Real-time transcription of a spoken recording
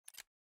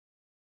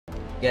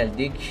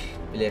Geldik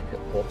Black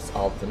Ops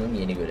 6'nın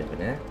yeni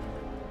görevine.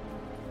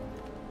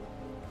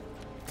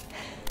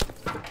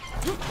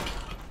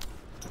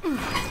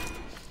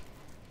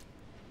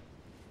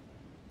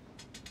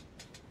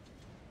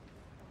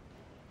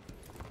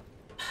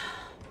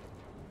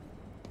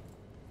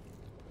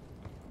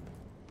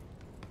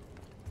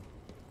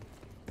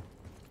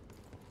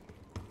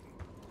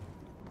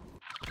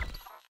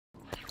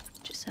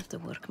 Just have to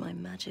work my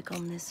magic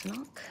on this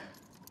lock.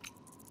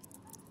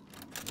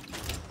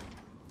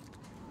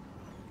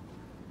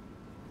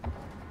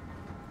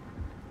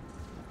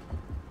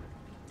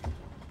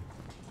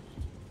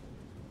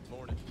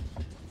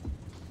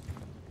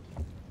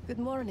 Good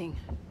morning.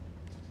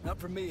 Not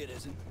for me, it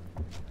isn't.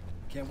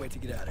 Can't wait to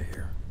get out of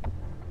here.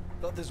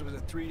 Thought this was a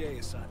 3-day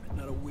assignment,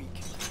 not a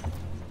week.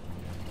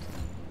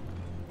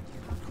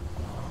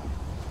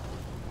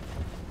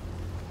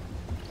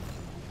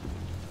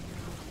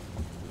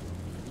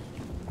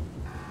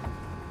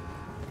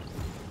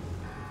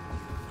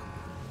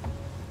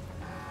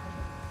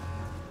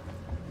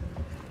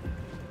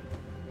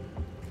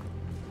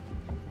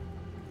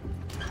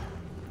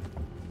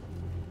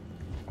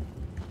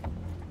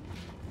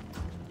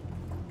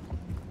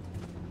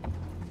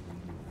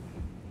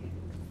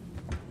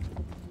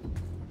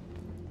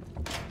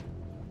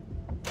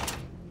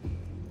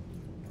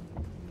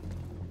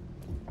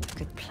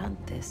 Could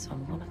plant this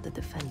on one of the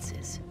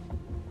defenses.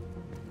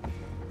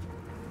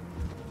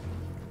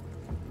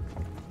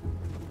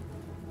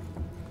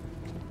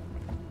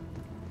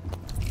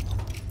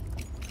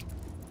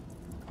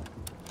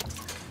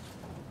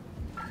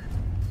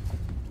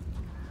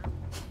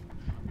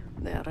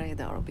 Their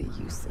radar will be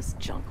useless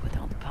junk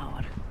without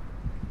power.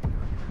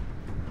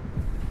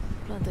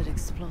 Planted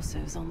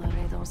explosives on the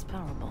radar's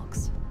power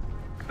box.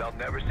 They'll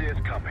never see us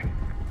coming.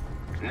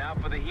 Now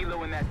for the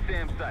helo in that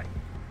SAM site.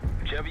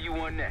 Whichever you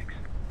want next.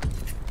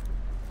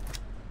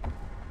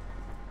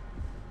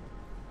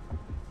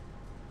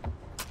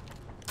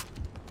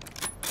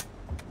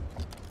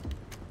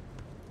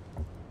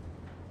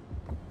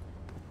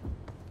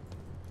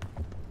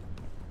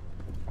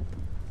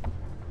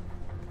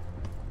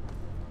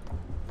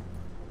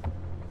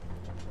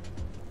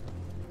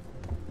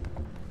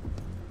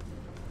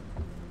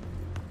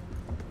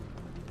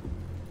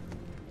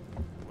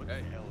 What the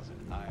hell is an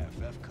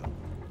IFF code?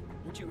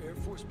 Weren't you Air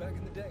Force back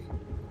in the day?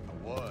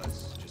 I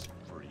was, just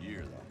for a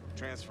year though.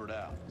 Transferred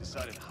out.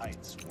 Decided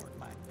heights weren't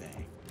my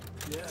thing.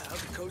 Yeah, how'd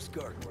the Coast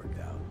Guard work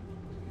out?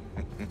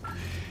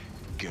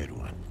 Good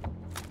one.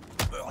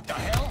 What the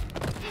hell?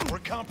 We're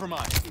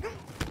compromised.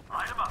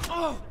 Line him up.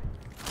 Oh!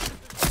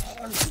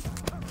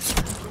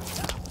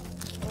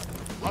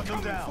 Lock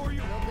them down.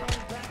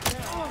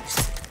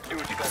 Do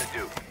what you gotta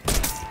do.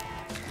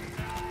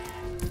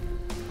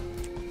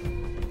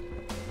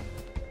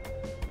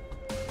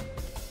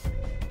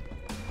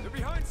 They're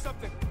behind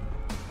something.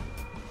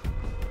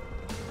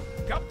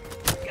 Yup.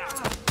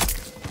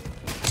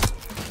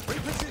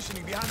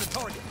 Repositioning behind the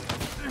target.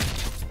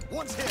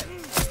 One's hit.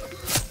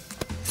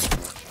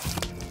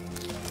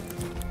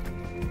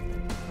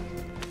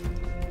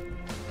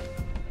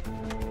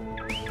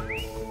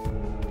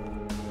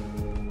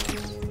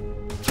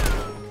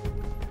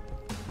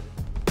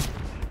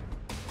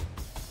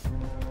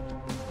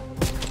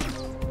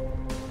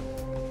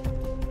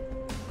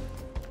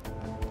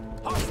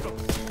 Hostile.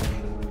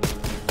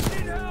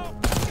 Need help.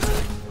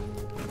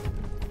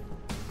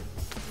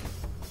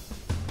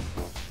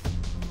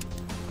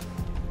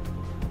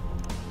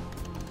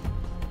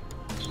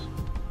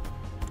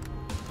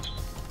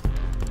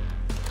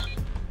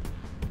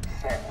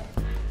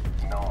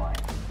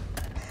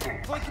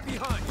 Flank it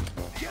behind.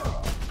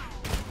 Camera.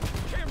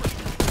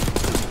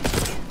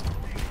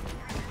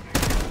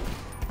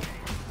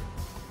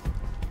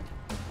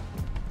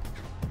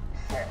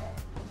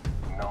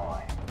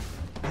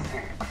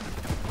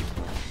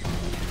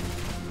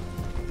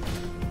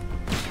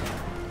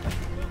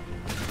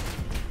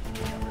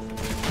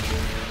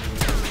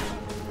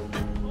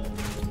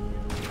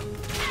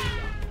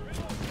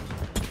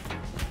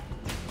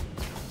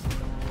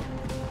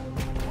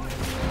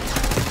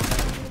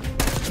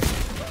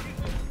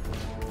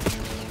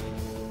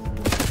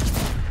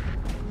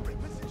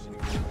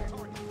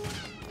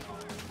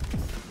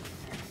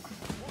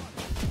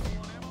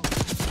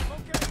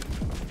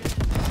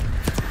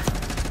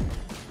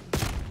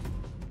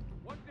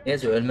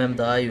 Neyse ölmem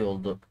daha iyi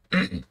oldu.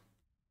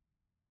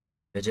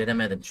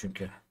 Beceremedim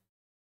çünkü.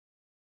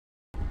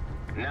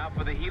 Now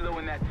for the helo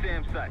in that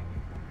SAM site.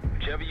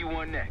 Whichever you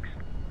want next.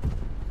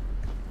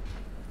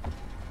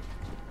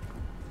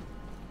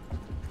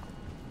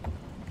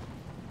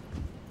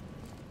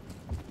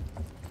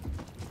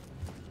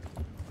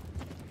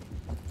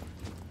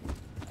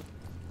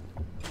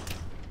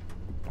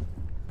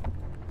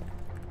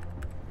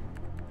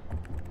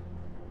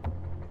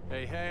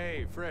 Hey,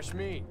 hey, fresh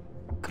meat.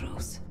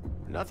 Gross.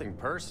 Nothing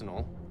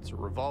personal. It's a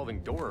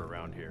revolving door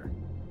around here.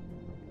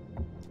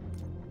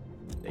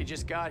 They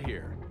just got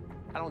here.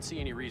 I don't see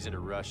any reason to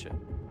rush it.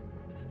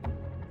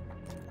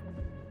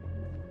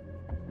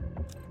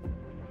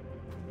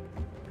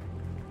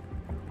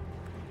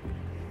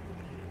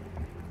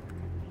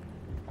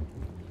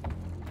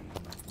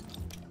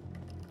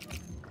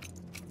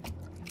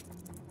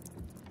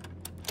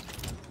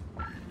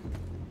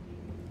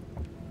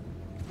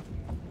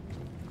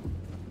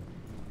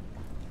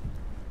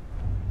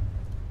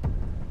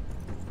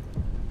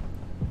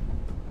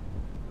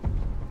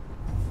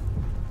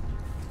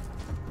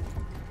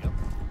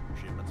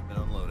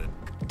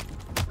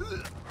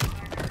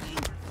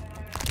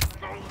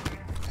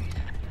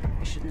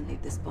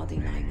 body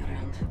lying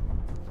around.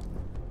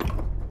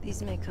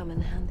 These may come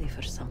in handy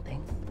for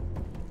something.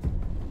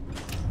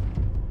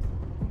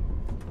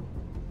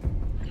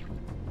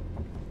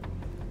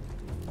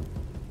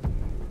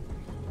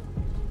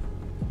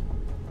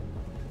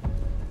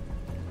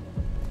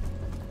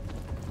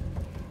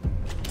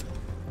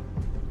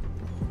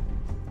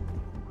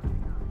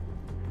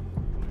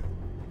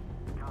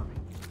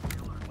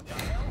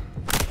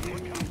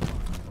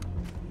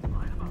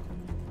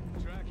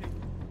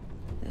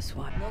 This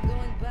one. No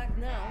going back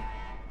now.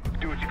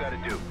 Do what you gotta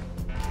do.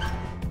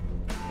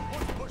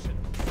 Pushing.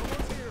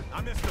 Someone's here.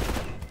 I missed him.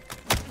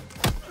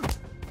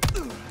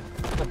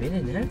 Ya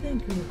beni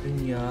nereden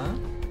gördün ya?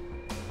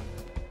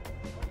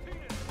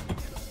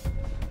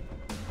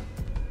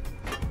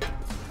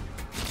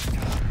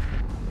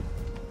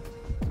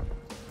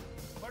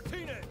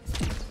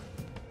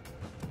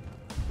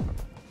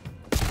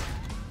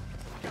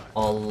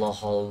 Allah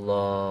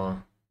Allah.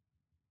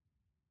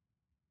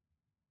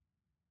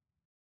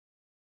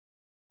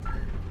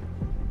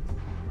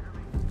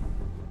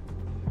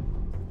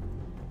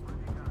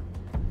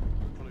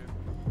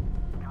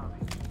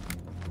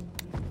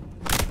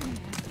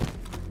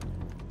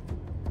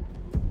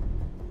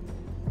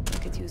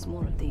 Could use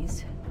more of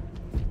these.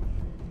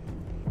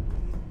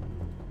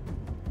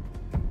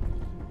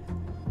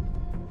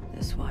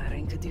 This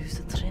wiring could use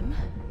a trim.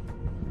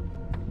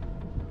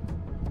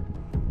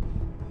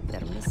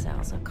 Their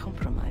missiles are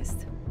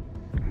compromised.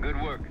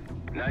 Good work.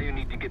 Now you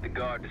need to get the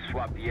guard to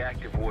swap the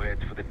active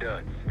warheads for the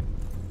duds.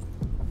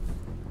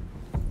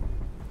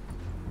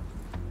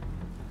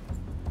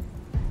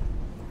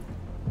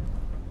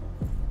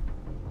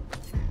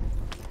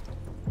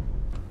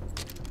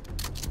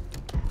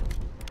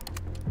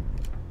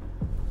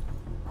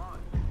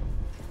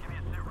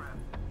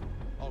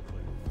 All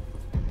clear.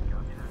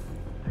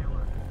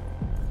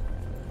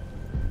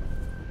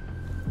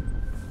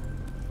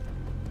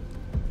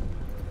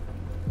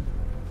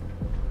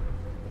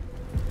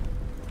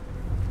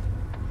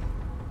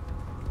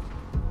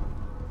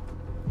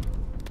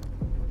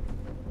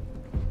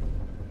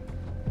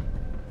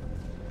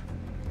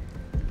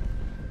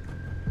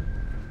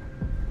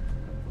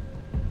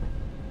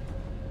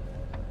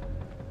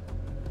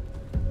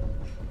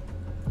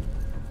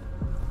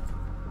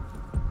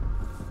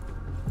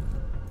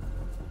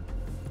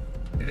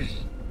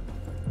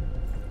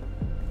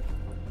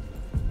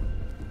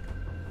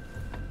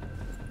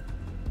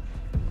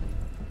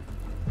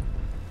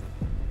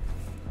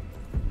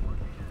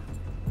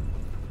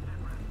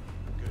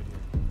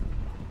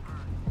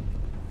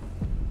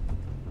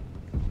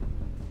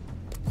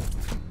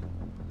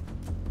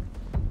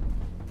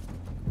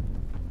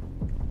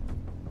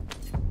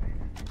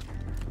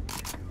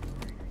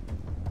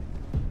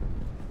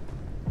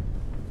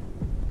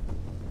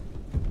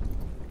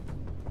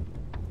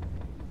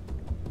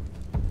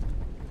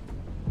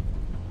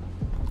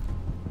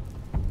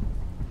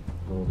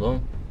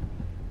 Oğlum.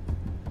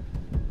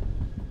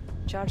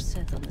 Charge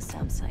set on the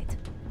SAM site.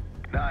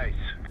 Nice.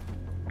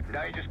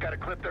 Now you just gotta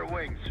clip their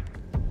wings.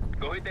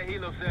 Go hit the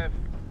helo, Sev.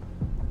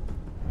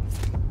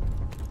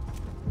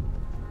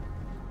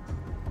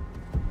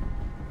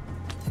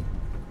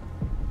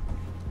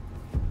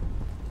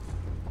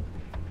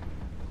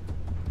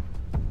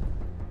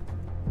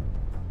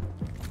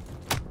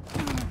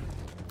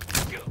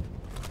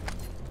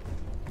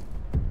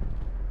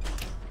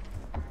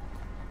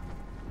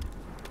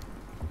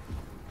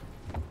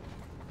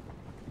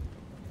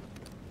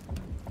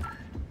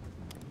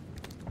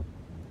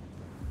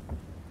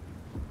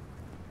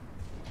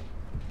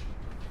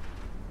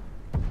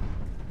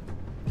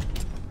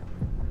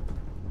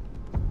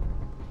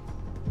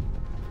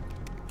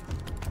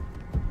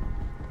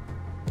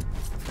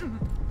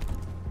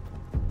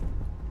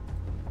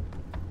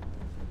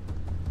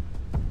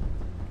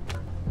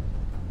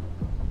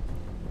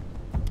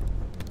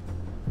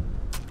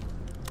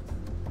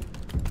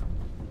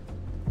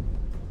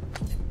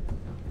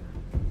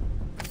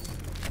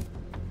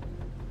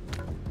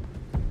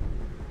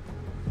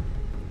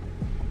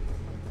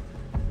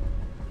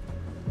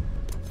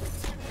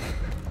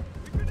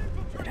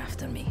 They're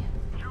after me.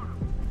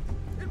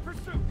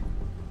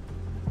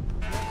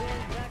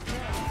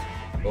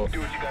 Of. Do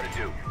what you gotta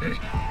do.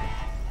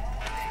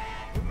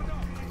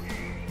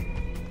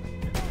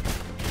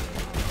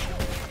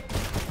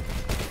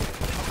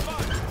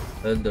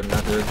 Öldürün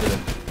hadi öldürün.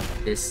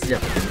 Sessiz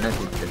yapın lan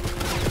bitti.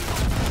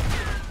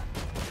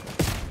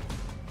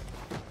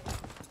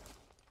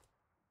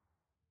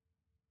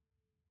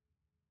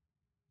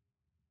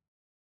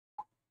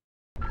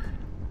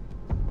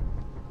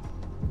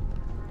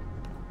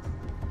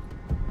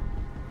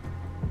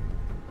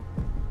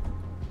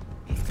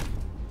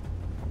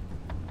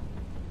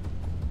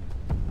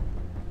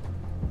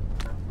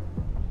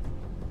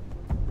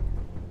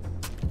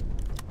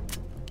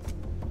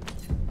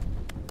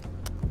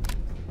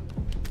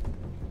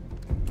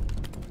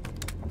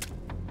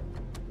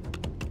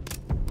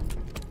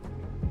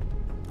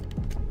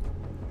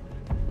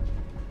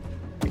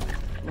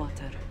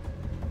 Water.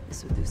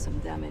 This would do some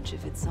damage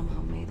if it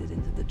somehow made it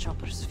into the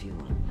chopper's fuel.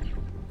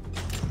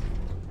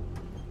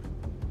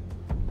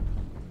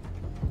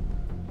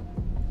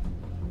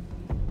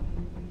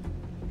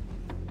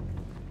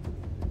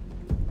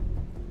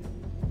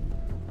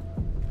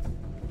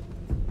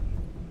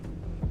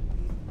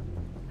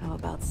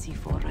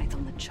 C4 right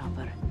on the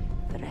chopper.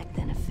 Direct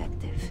and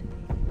effective.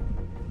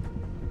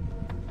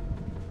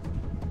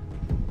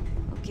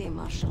 Okay,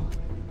 Marshal.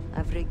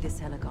 I've rigged this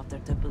helicopter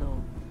to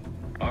blow.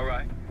 All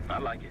right, I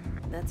like it.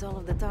 That's all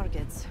of the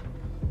targets.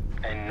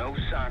 And no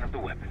sign of the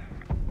weapon.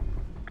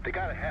 They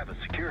gotta have a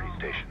security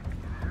station.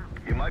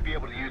 You might be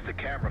able to use the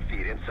camera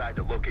feed inside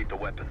to locate the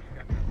weapon.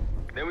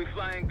 Then we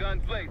fly in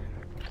guns blazing.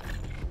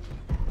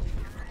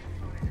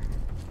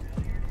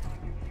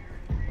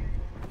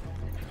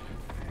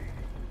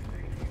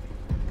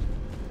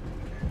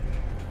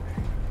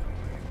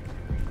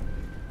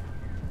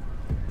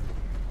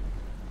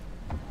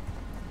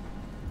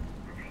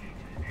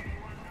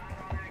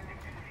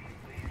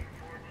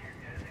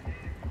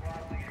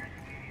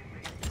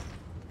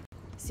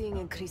 Seeing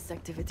increased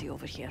activity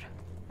over here.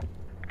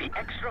 Be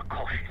extra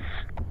cautious.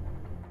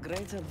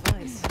 Great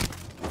advice.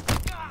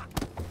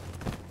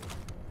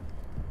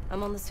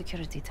 I'm on the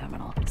security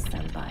terminal.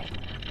 Stand by.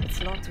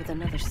 It's locked with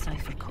another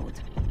cipher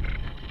code.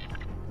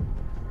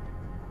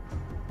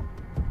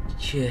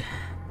 2.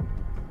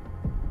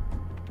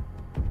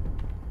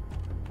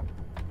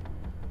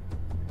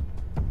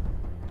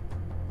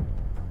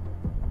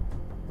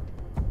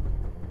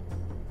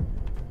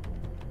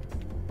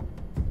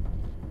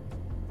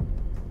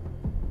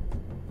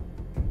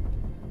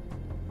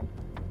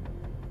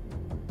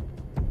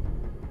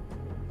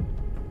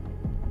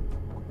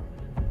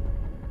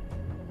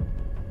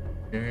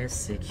 Ne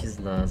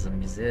 8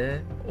 lazım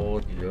bize.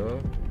 O diyor.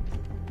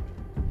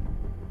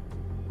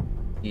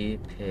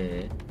 IP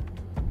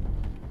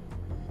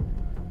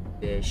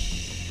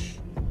 5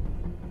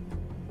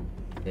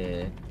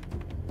 E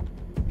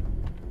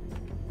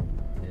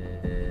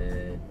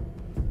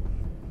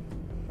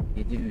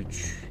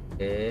 73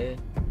 E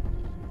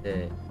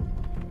D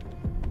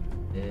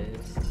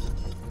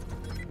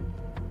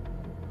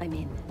I'm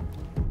in.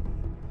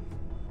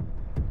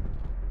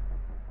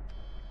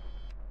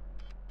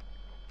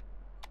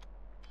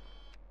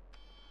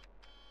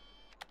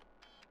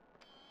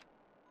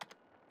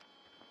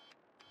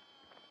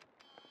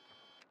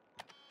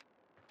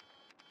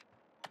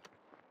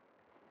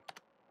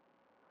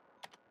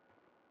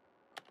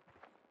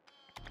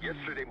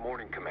 Yesterday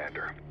morning,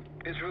 Commander.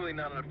 There's really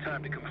not enough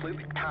time to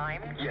completely...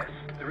 Time? Yes,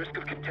 the risk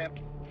of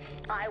contempt...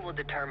 I will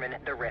determine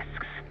the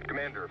risks.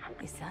 Commander, if...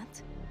 Is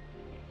that?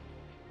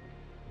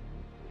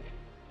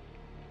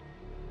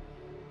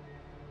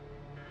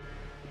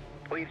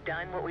 We've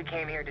done what we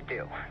came here to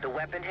do. The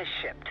weapon has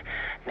shipped.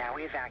 Now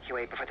we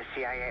evacuate before the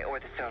CIA or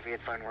the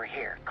Soviets learn we're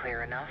here.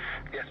 Clear enough?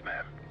 Yes,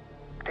 ma'am.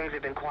 Things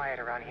have been quiet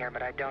around here,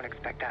 but I don't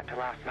expect that to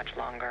last much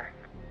longer.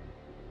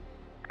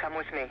 Come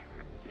with me.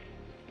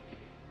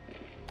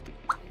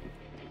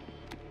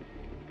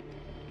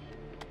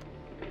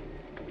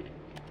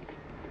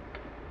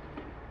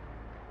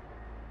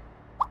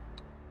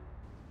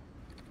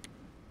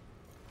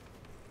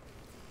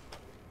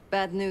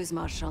 Bad news,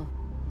 Marshal.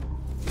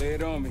 Lay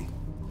it on me.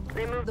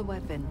 They moved the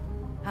weapon.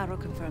 Harrow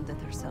confirmed it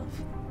herself.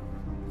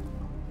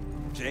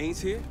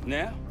 Jane's here?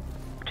 Now?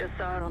 Just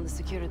saw her on the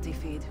security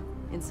feed.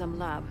 In some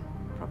lab.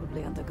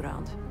 Probably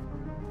underground.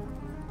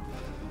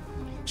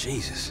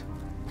 Jesus.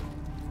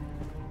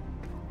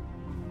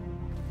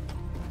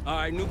 All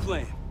right, new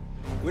plan.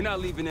 We're not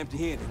leaving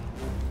empty-handed.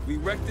 We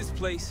wreck this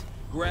place,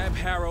 grab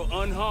Harrow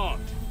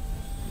unharmed.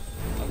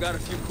 I've got a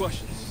few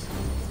questions.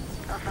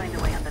 I'll find a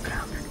way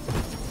underground.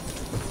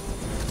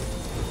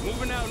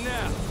 Moving out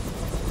now.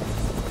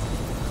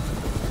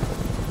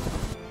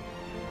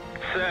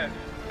 Seth,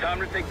 time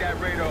to take that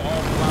radar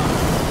offline.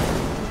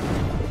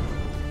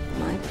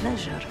 My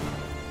pleasure.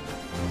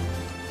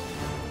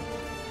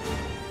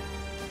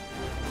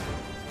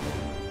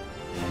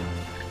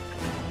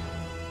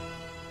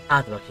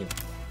 Hadi bakayım.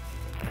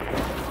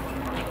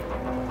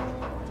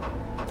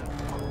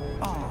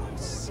 Oh,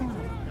 son of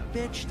a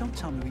bitch. Don't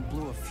tell me we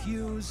blew a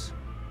fuse.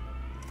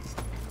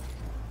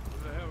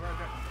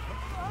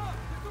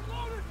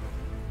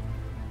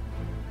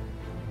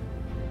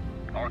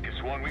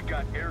 Arcus 1, we've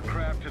got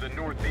aircraft to the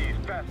northeast.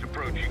 Fast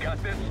approach. You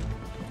got this?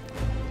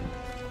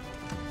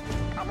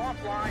 I'm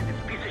offline. This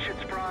piece of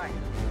shit's fried.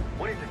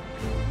 What is it?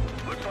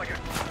 Looks like a...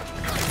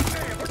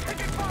 Damn, we're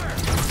taking fire!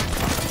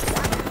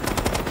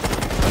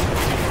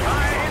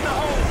 Fire in the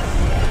hole!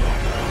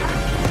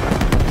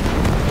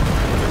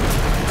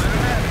 Let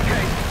him have it,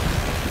 Kate.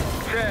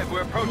 Ted,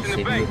 we're approaching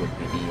the base.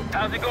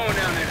 How's it going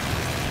down there?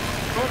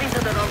 Moving to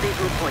the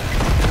rendezvous point.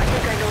 I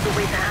think I know the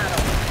way to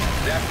Harrow.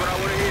 That's what I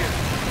want to hear.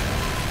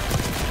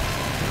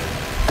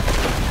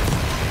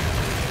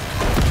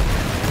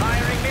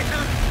 Firing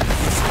missiles.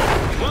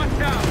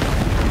 Watch out.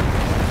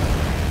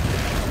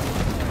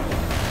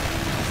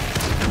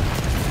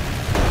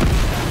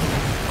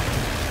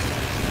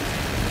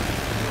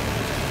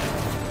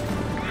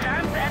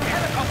 Sam's and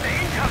helicopter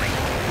incoming.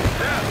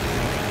 Sam.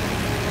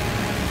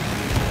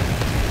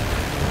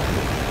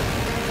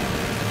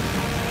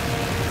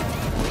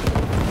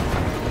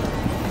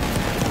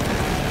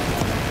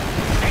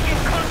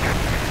 Taking contact.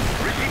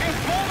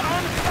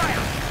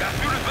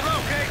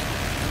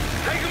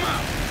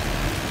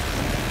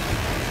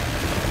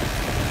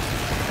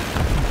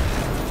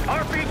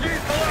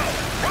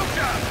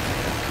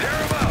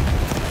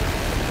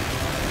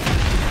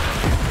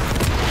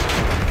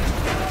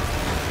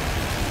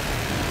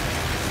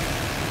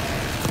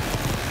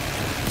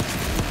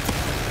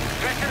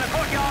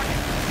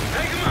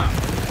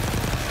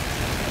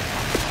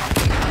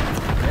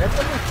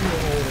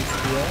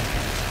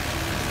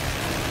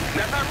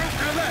 That's our route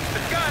to the left, the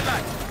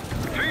skylight.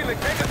 Felix,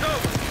 take us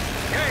over.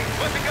 Hey,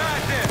 put the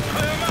guys in.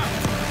 Clear them out.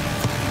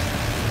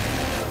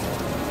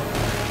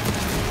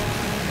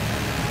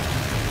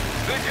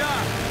 Good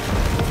job.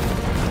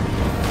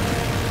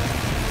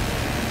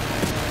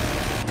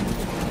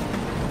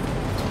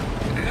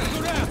 Let's go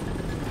down.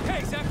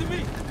 Case, after me.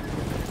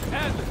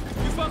 Adler,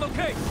 you follow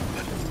Case.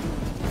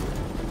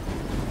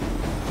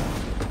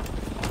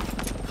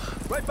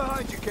 Right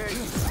behind you,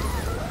 Case.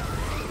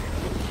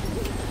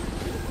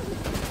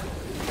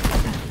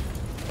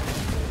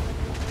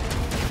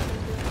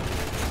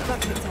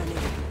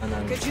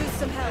 Anam. Could use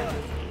some help.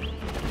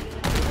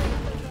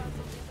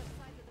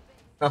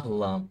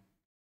 Allah'ım.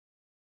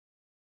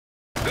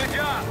 Good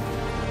job.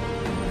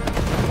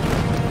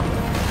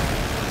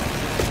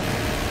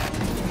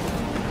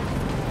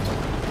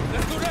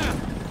 Let's go down.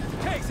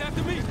 Case,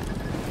 after me.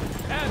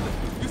 Adler,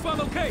 you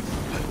follow Case.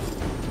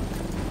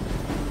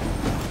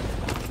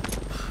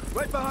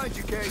 Right behind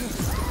you,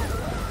 Case.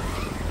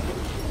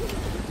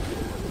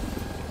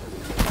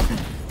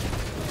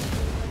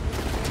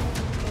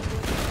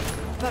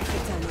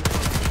 Perfect timing.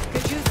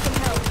 Could use some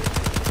help.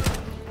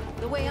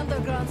 The way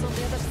underground's on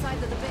the other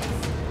side of the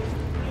base.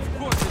 Of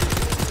course it is.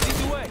 Lead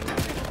the way.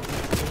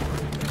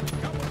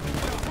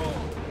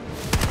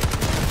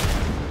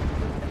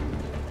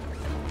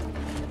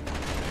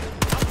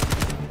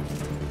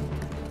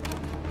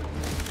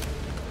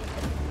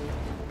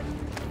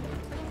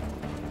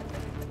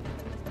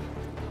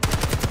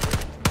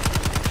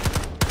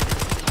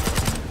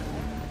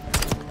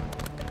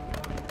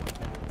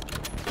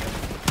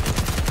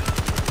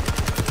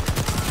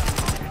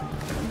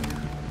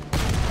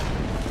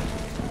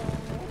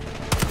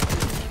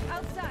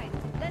 Outside.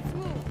 Let's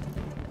move.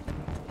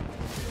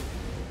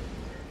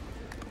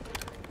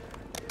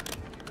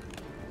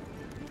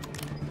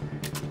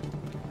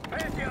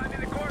 Pantheon in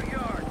the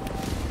courtyard.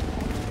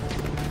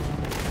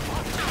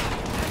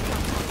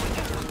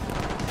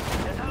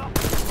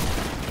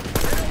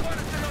 They don't want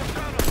us in those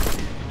tunnels.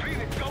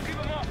 Felix, go keep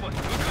them off us.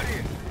 We're good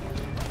here.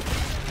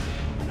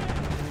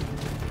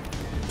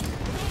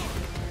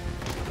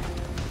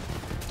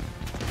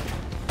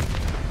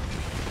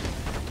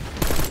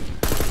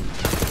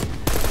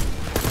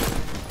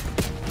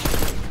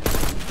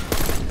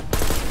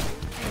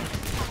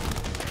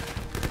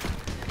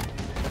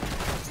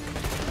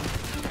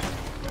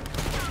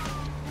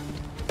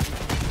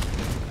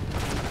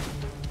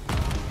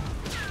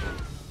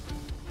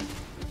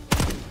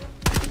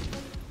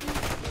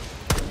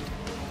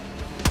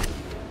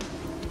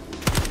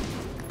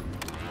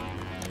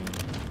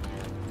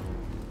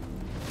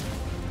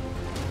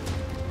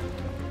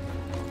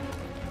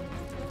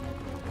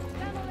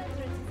 Tunnel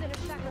entrance is in a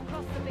shack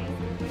across the base.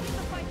 We need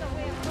to find our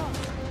way across.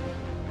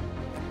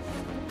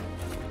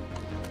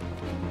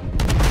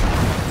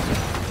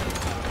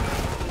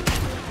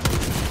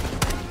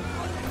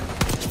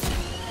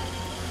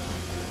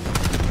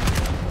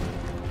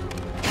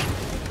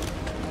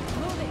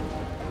 Moving.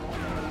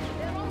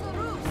 They're on the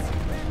roofs.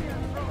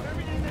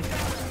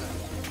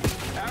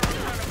 Arrow's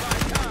trying to buy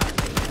time.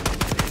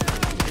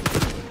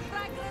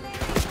 Frag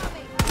grenade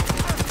incoming.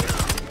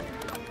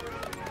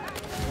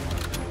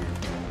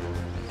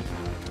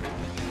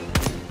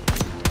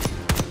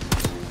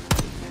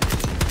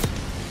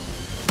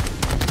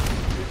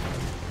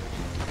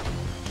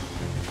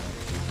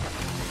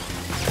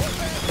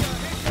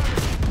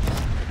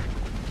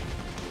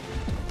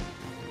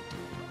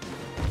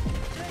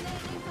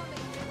 Grenade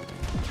incoming.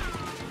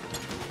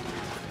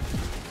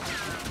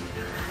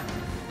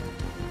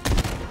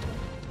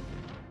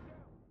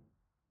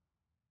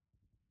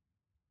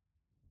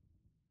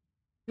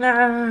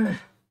 Ah.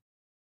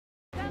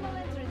 Tunnel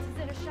entrance is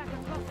in a shack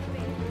across the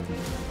base. We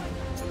need to find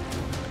our way.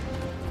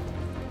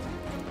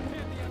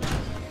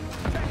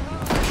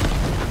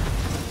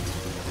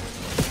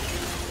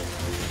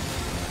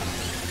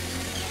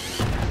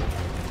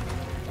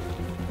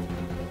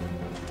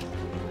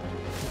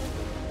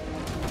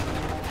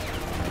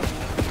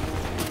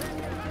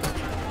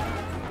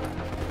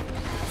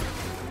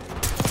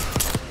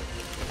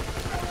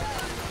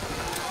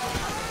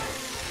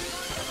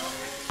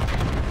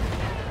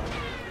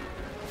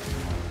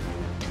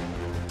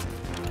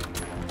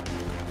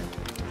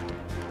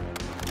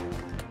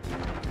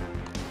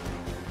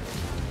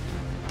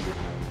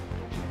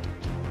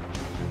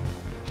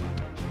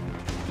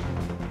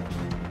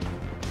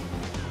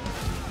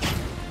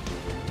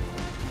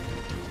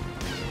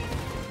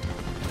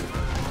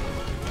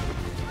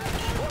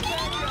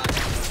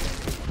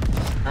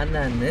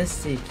 Ananı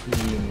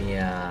sikeyim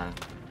ya.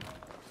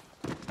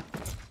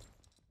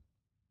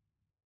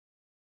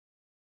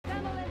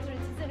 Tunnel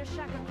entrance is in a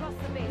shack across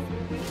the base.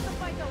 We need to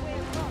find our way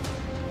across.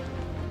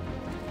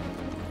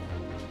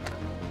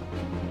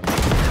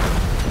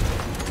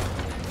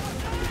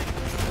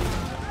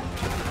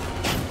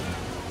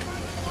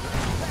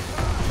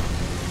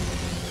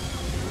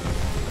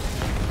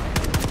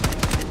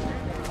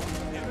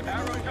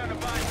 Arrow's trying to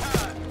buy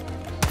time.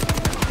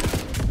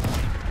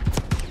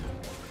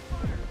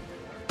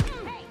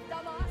 Hey,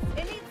 dumbass!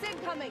 Elites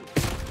incoming!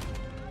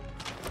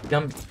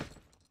 Can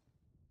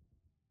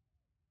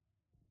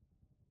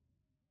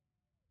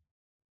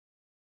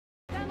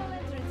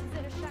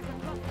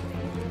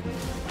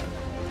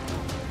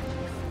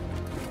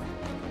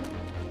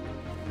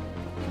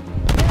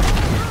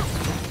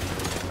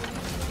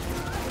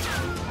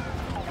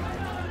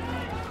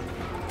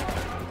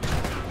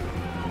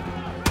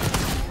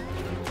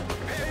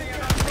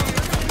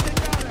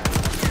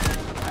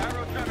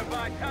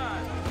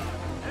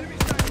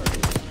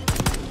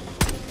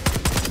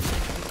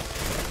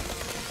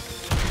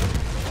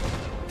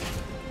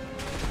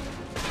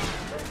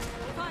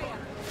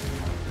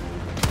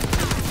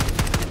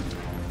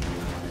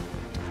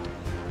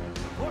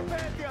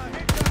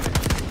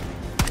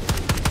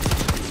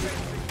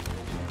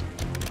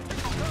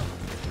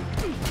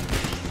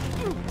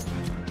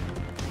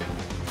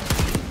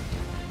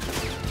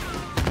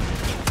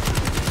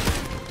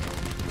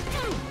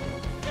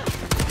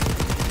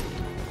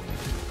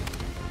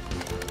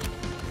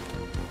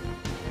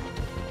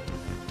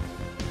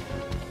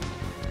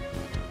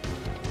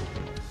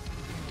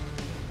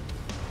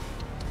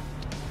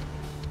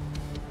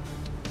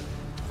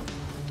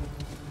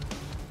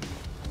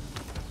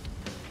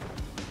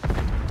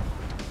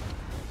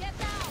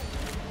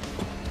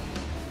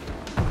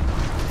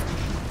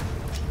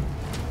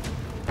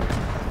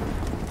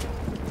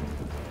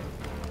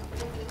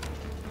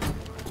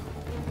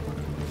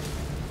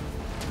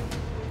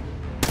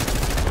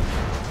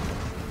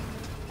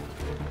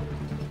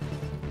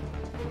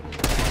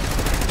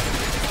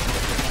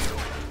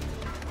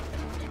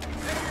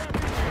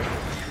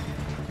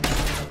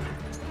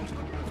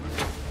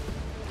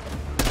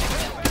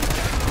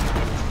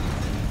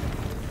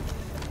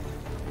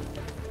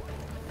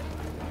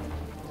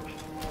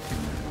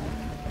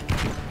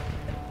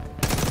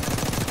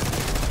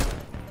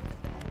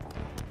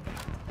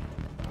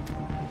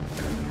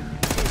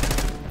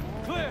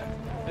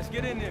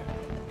get in there.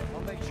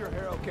 I'll make sure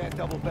Harrow can't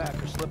double back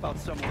or slip out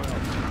somewhere else.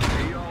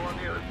 See you all on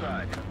the other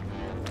side.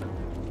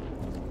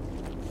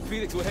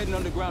 Felix, we're heading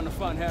underground to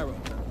find Harrow.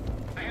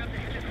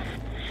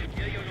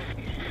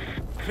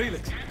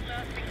 Felix.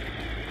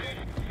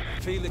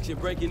 Felix, you're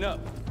breaking up.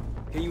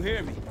 Can you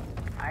hear me?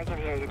 I can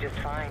hear you just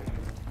fine.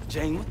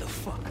 Jane, what the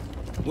fuck?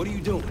 What are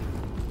you doing?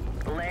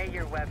 Lay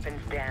your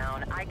weapons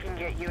down. I can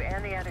get you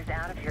and the others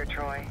out of here,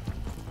 Troy.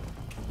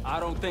 I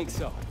don't think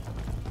so.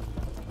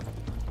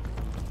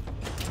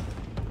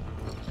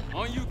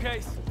 On you,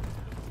 Case.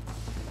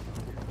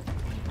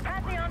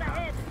 Pass me on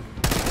ahead.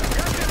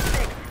 Cut your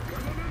six.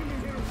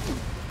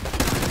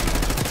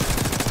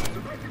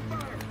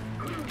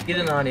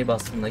 Girin ani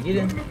baskınla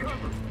girin.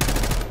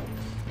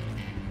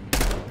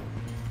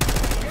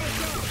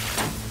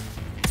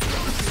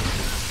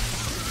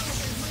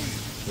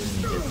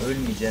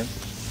 Ölmeyeceğim.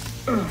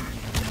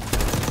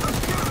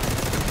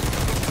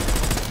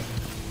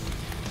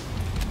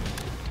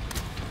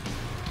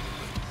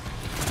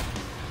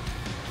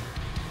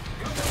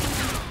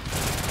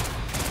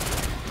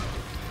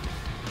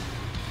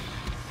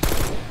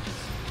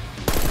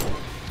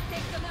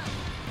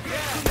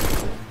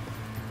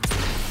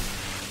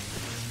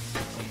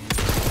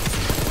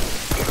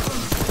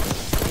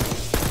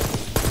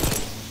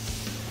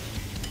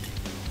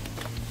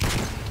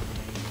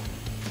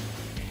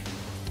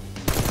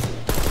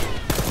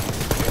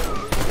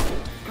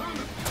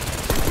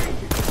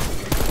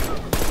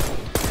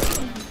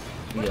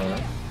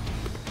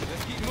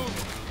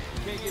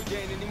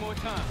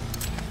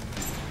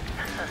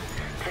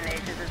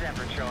 Tenacious as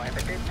ever, Troy,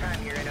 but this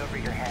time you're in over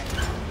your head.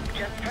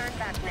 Just turn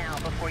back now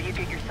before you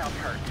get yourself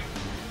hurt.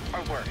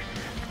 Or worse.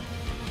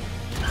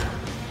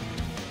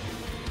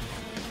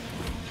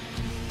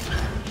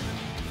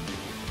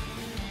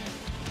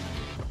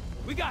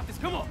 We got this,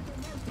 come on!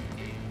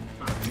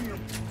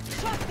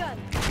 Shotgun!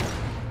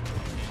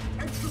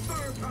 Extra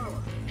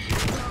firepower!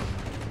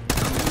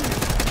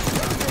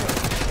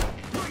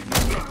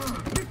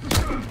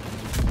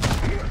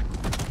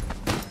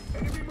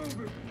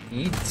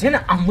 İyi seni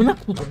amına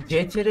kodum.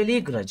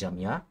 CTRL'yi kıracağım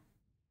ya.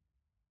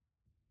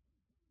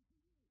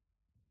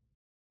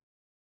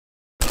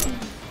 Let's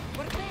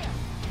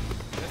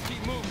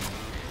keep moving.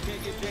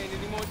 Can't give Jane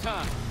any more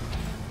time.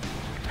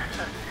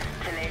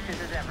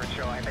 Tenacious as ever,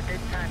 Troy, but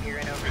this time you're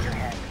in over your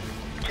head.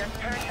 Just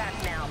turn back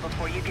now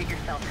before you get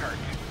yourself hurt.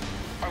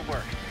 Or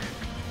worse.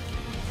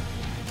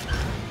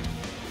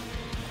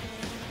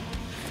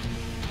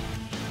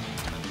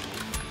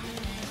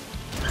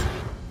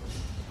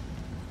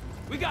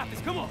 We got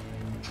this, come on!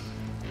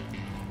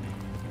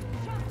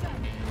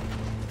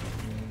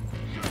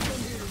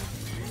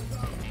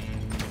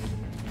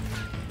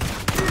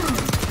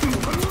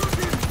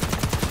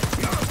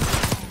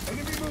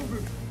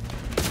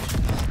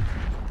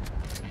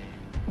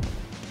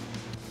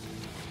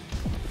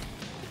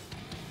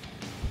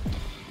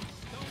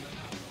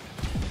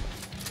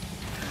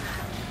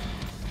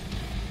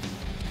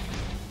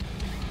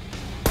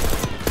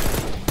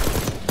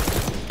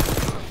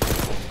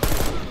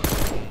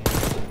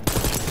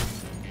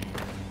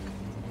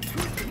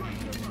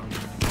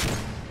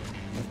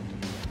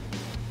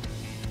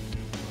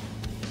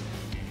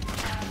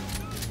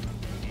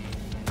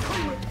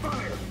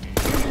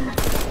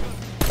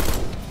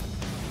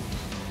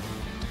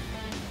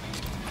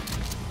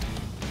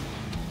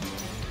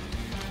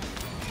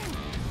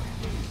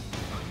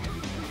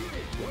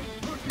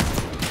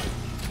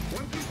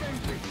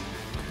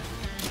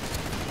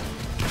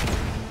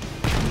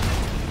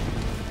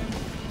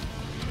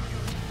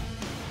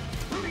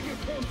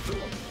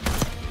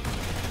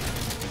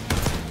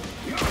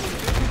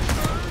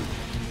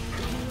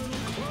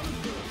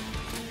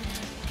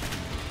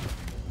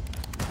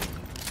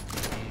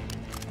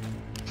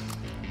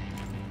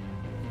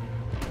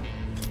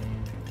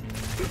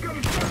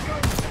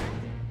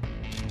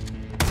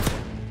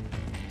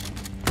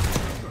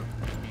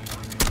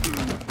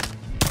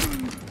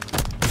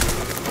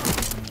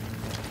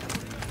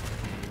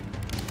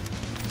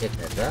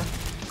 Yeter de.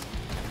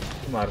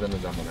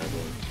 Vardığınız zamana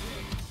doğru.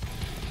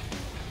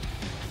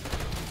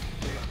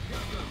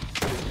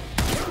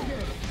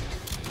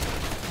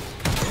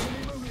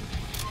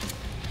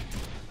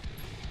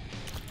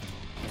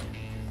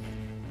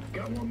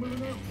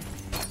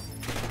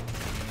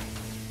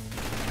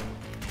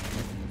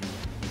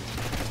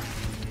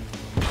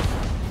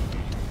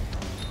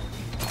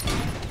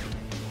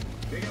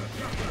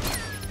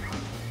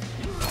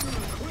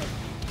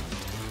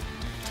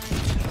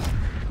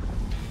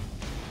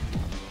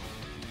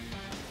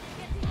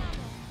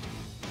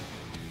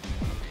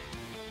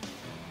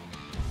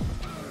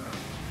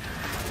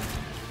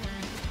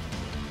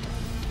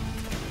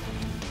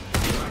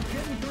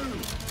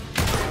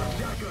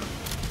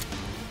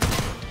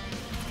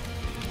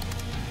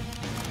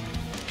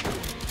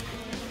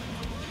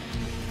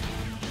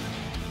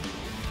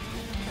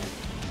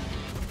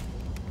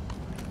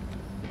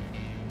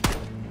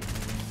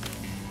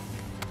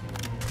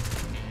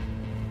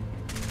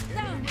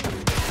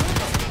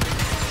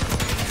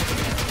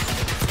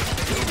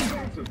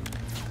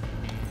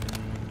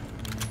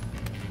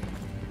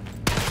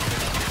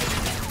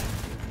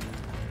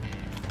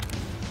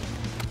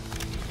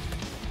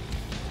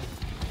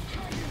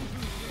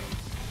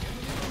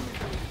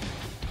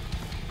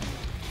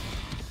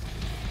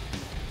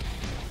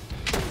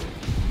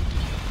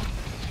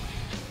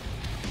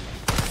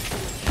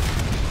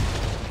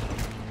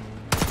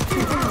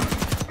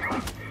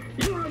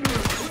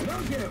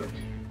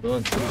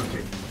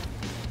 Buyurun.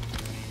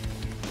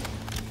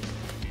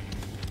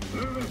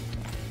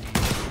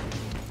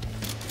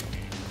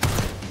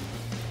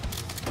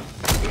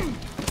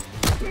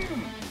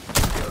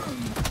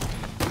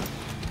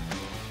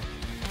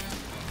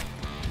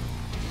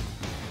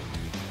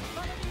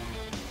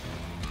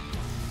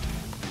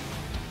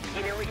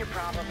 You know what your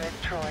problem is,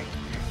 Troy?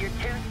 You're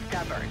too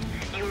stubborn.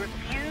 You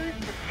refuse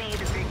to see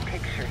the big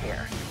picture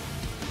here.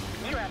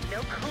 You have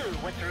no clue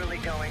what's really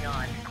going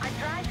on. I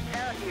tried to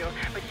tell you,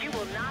 but you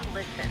will not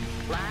listen.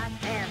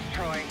 Last chance,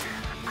 Troy.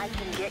 I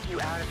can get you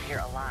out of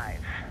here alive.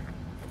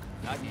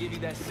 I can give you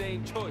that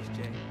same choice,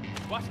 Jay.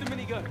 Watch the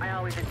minigun. I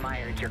always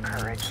admired your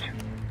courage.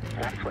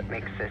 That's what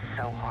makes this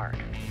so hard.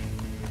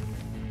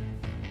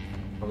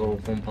 Aga o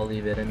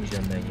pompalıyı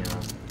veremeyeceğim ben ya.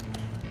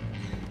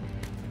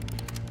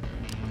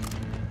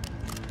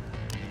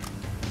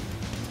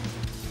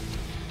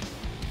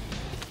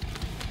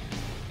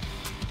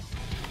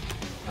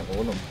 Aga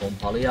oğlum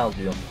pompalıyı al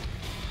diyorum.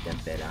 Ben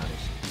belanı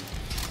işte.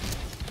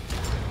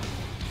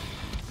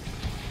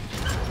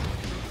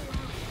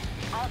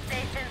 All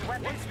stations,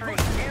 weapons free.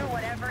 Do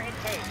whatever it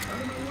takes.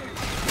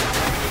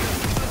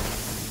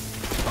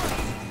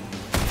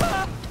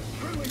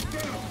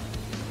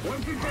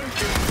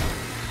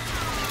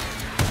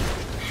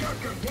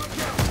 Shotgun, watch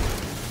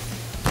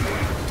out!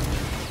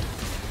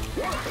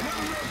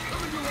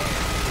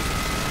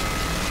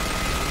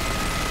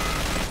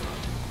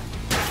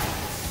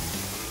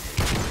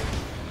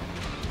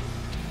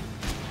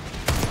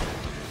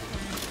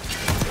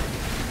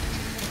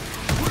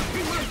 What's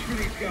too much for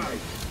these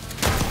guys?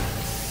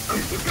 Look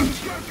at the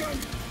shotgun!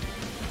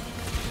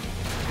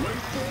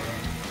 Wait for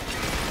it!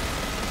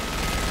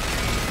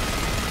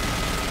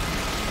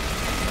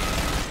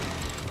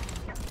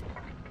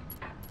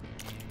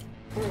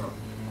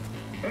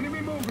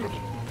 Enemy movement!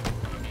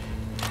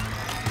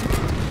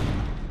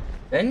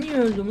 Ben niye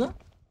öldüm lan?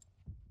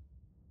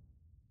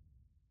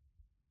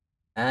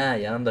 He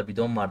yanımda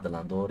bidon vardı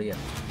lan doğru ya.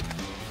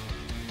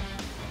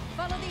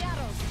 Follow the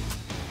arrows.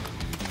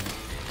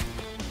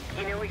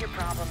 You know what your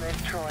problem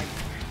is, Troy?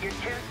 You're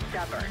too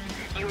stubborn.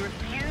 You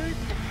refuse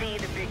to see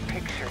the big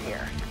picture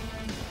here.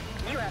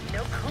 You have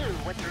no clue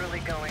what's really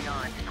going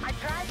on. I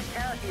tried to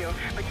tell you,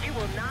 but you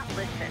will not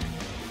listen.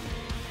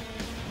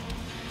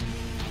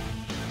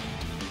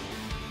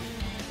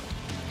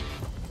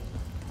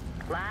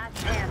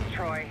 Last chance,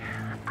 Troy.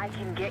 I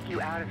can get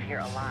you out of here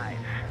alive.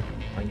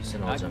 Hangisini I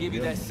can alacağım give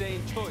you biliyor that musun?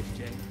 same choice,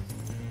 Jay.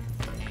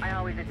 I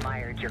always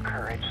admired your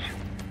courage.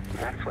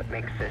 That's what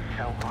makes this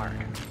so hard.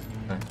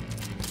 Heh.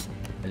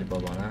 Ali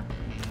babana.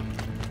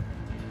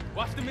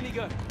 Watch the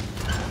minigun.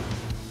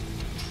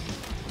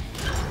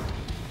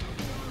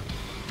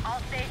 All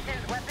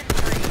stations, weapons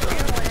free.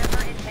 Do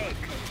whatever it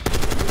takes.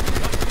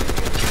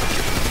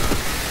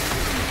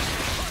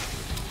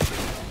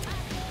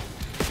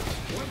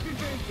 What's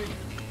advancing?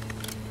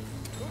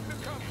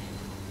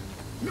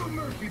 No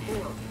mercy for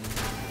him!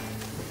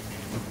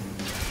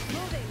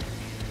 Moving.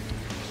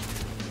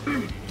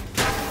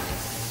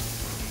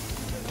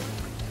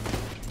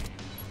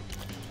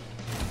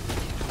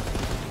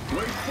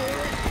 Wait for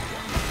it!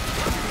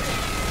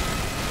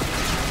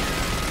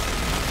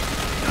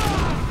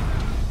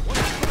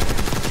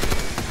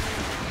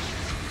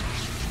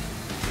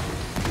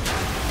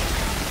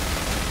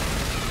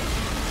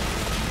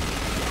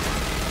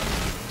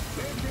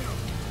 Stand down!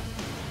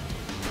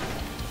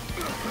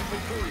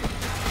 Something for you!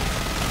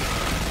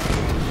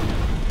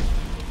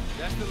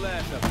 That's the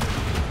last of it.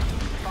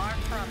 Far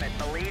from it,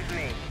 believe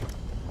me.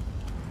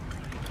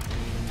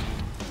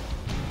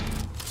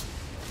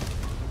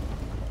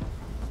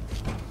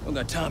 Don't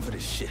got time for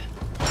this shit.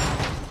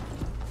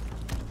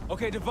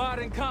 Okay, divide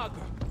and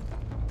conquer.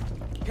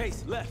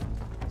 Case left.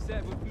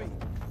 Stand with me.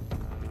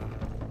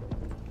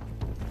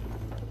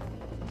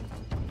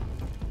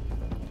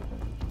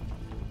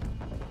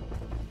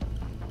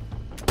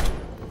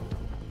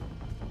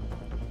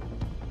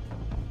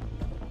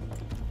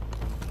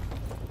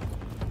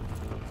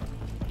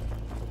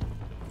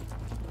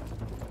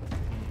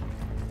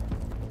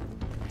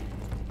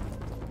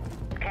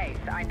 Case,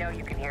 I know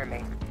you can hear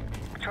me.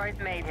 Troy's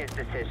made his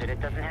decision. It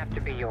doesn't have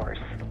to be yours.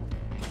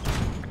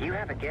 You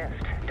have a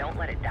gift. Don't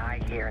let it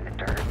die here in the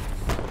dirt.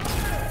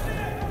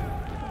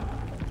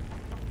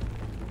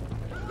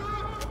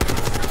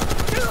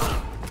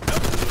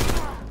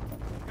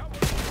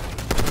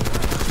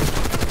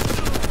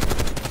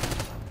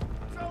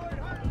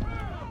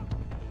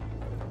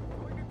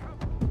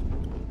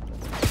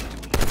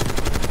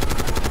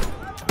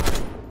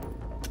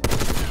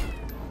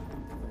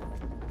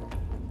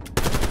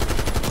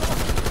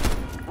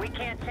 We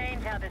can't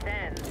change how this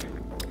ends.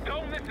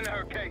 Don't listen to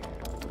her, Kate!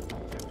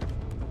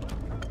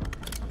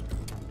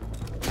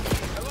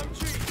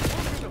 LMG,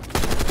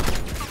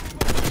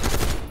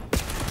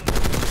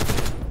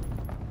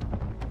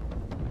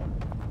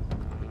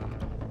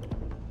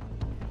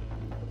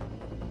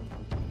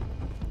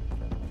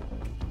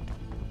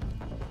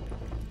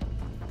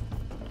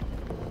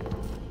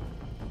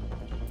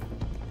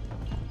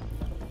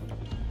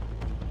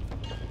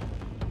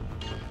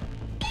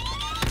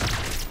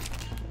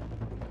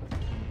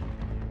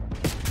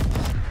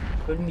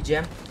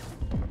 Ölmeyeceğim.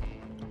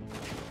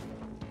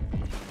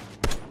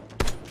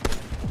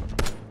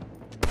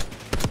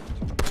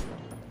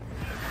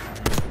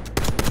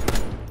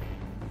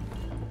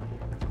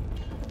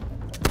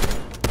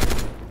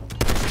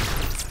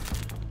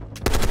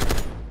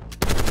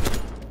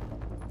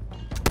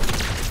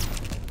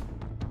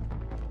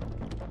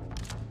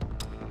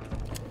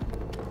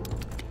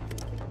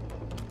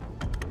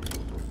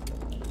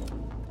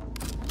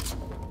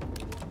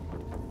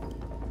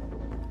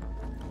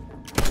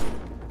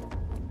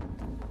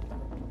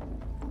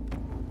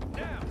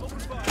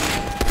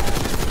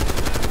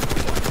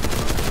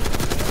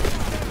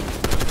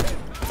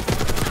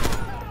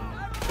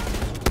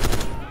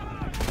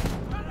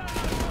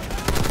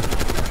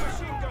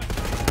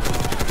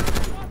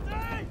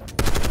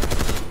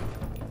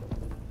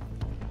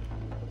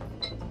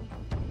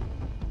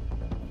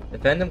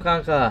 Efendim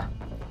kanka.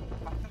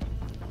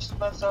 İşte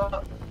ben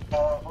sana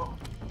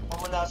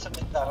bu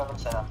münasebetle aradım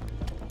sana.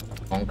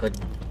 Kanka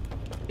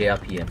şey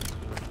yapayım.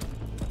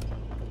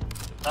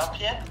 Ne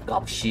yapayım?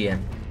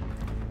 Kapışayım.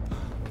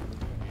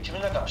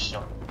 Kiminle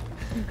kapışacağım?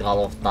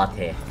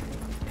 Galoftate.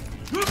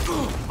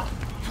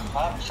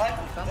 Ha müsait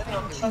misin?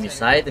 Ne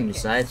diyorsun?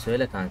 Müsait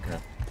söyle kanka.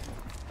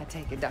 I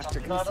take it Dr.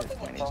 Goose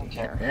disappointed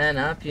you here. Ne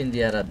yapıyorsun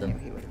diye aradım.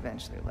 Knew he would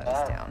eventually let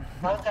us down.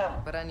 Kankam,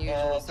 But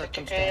unusual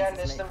Türkiye'ye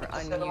circumstances yerleştim, make for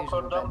bilgisayarımı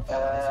unusual kurdum.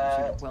 bedfellows, as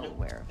you're well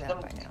aware of that Dedim,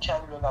 by now. 2 ay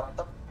yol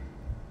attım.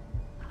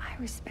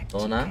 I respect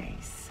Sona? your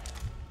pace.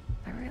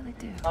 I really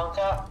do.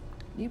 Kanka,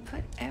 You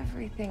put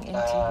everything into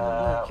your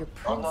work, your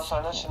ondan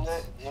sonra principles.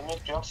 şimdi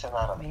yemek yok seni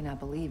aradım. May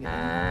not believe it,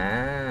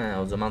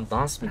 Ha, o zaman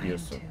dans but mı I am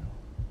diyorsun? too.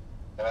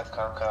 Evet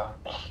kanka.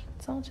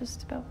 It's all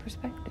just about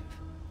perspective.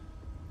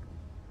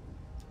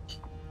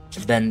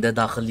 Ben de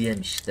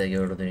dahiliyem işte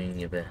gördüğün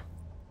gibi.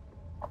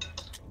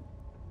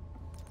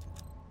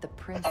 The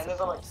Sen ne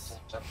zaman principles.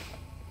 gideceksin?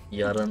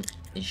 Yarın Not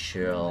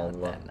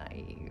inşallah. that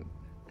naive.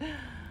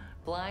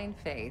 Blind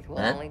faith will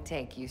Huh? only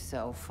take you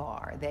so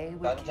far. They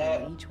would Bence-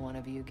 kill each one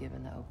of you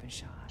given the open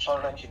shot.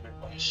 Sonraki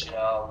gün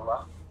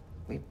inşallah.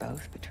 We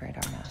both betrayed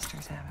our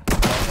masters, haven't we?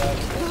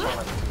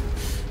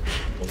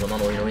 O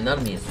zaman oyun oynar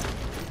mıyız?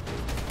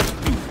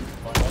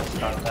 Oynarız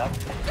kanka.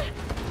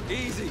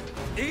 Easy,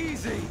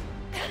 easy.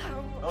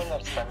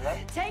 Oynarız seninle.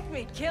 Take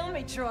me, kill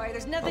me, Troy.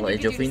 There's nothing Valla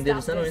you can do Ecof'u to stop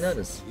indirirsen this.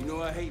 oynarız. You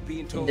know I hate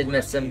being told.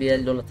 İndirmezsen bir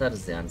el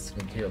atarız yani,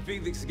 sıkıntı yok.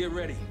 Felix, get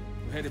ready.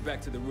 We're headed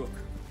back to the Rook.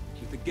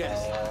 Keep the gas.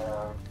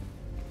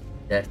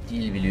 Dert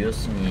değil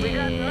biliyorsun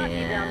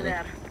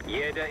ya.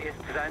 Jeder ist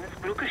seines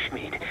Glückes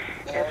Schmied.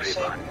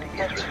 Everyone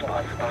is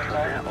responsible for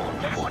their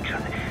own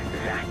fortune.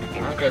 That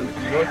is Kanka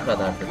yok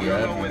kadardır We ya.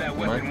 don't know where that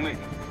büyük ihtimal. weapon went.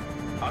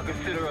 I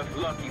consider us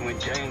lucky when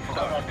Jane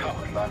starts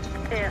talking.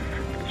 If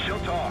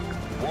she'll talk,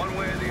 one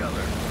way or the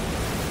other.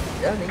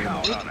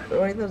 Yani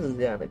oynarız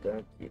yani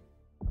kanki.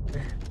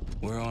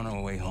 We're on our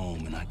way home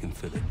and I can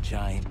feel a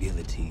giant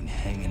guillotine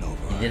hanging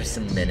over our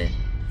Bilirsin heads. beni.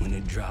 When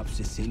it drops,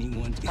 it's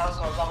anyone's guess.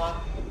 Kanka o zaman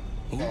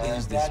Who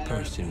is this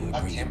person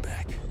we're bringing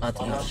back? At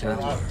ondan yok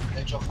sonra şart.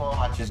 Ecof'u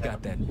She's halledelim.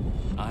 got that.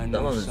 I know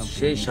Tamam, something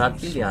şey şart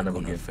mean değil yani smirk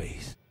on bugün. her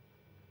face.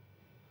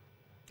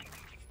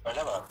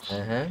 Öyle mi? Hı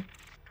hı.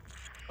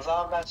 O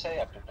zaman ben şey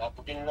yapayım ya.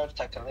 Bugün LoL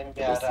takılayım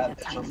bir ara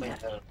Ecof'u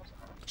indiririm.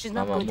 She's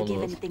not Tamam, going to give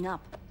olur. anything up.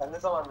 Sen ne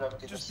zaman LoL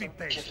gelirsin?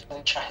 Keyfinin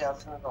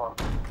hikâyesini ne zaman?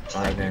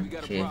 Aynen.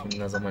 Keyfim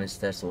ne zaman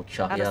isterse o Are they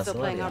still kahyası var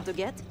playing ya. hard to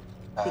get?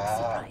 Big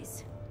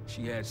surprise.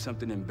 She had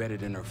something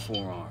embedded in her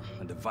forearm,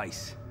 a device.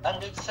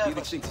 Ben bilgisayar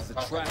Felix thinks it's a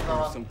başındayım.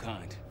 tracker of some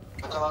kind.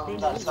 They Bakalım know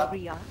where dersen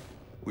we are.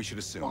 We should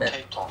assume.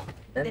 okey Tom.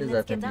 Ben de Then let's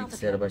zaten get out of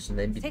bilgisayarı here.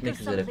 başındayım. Take Bitmek her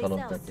üzere Call of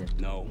someplace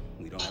Duty. No,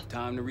 we don't have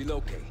time to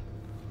relocate.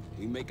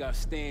 We make our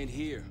stand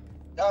here.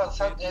 Ya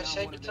sen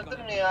şey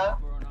bitirdin mi ya?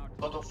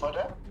 God of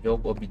War'ı?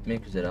 Yok, o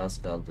bitmek üzere,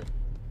 az kaldı.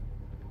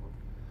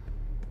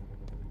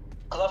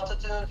 Call of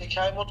Duty'nin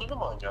hikaye modunu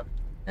mu oynuyorsun?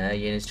 He,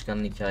 yeni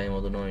çıkan hikaye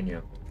modunu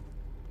oynuyor.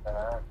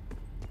 Ha.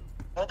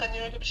 Kanka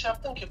niye öyle bir şey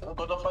yaptın ki?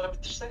 God of War'ı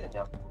bitirseydin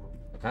ya.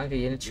 Kanka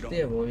yeni çıktı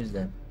ya, bu o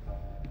yüzden.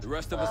 The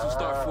rest of us will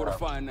start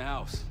fortifying the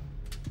house.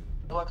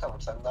 Dur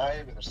bakalım sen daha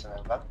iyi bilirsin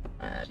evden.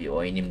 Ha, bir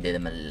oynayayım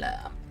dedim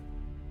Allah.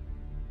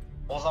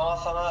 O zaman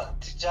sana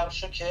diyeceğim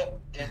şu ki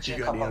DC You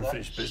got any kapalı.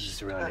 unfinished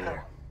business around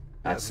here?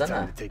 Now's the Açsana.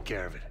 time to take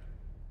care of it.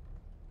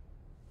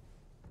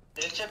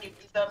 DC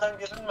bilgisayardan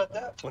girilmedi.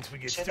 Once we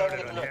get Şeyden started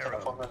on giriliyor Harrow,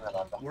 telefondan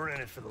herhalde. we're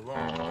in it for the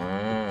long haul.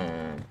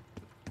 Aa,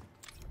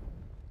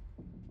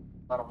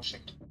 Bana bu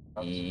şekilde.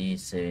 iyi,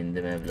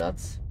 sevindim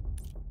evlat.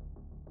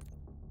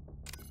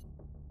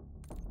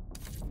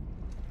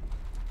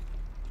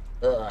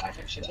 Ah,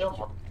 Bir şey diyor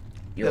mu?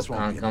 yok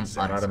kankam,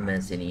 ararım ben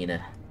seni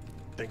yine.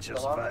 Think she'll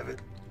survive it?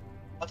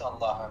 Hadi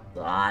Allah'a.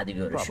 Hadi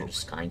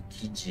görüşürüz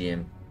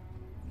kankicim.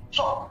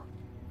 Son.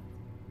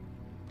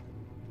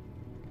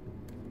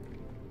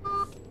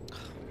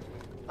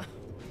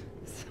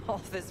 Is all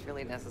this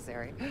really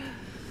necessary?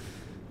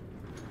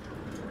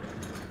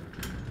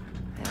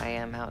 I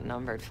am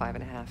outnumbered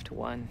 5.5 to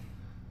 1.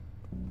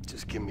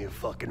 Just give me a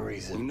fucking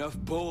reason. Enough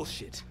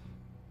bullshit.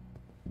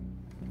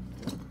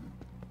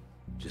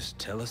 Just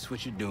tell us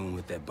what you're doing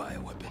with that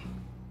bioweapon.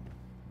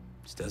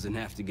 This doesn't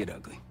have to get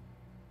ugly.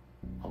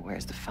 Well,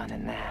 where's the fun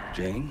in that?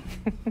 Jane,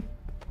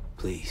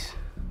 please,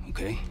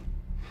 okay?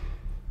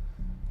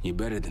 You're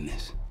better than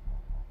this.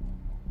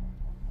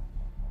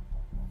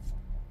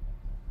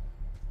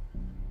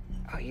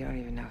 Oh, you don't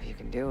even know if you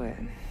can do it.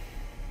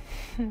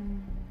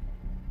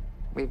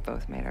 We've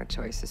both made our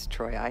choices,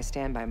 Troy. I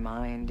stand by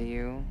mine, do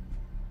you?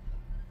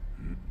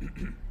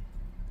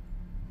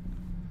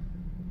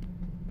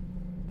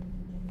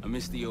 I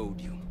miss the old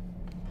you.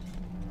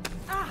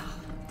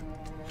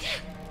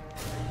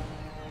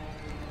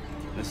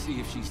 Let's see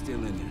if she's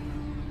still in there.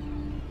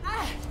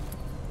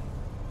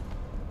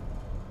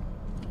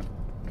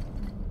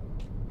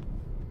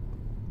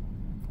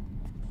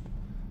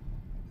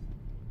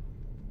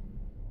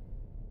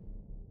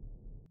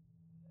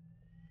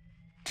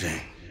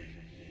 Jane.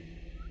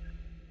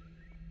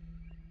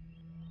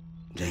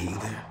 Jane, you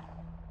there?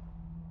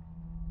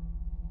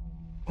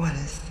 What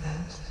is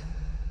this?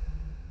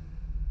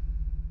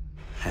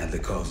 Had the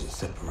cause of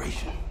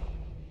separation.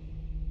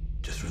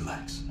 Just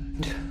relax.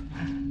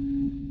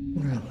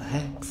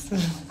 Relax.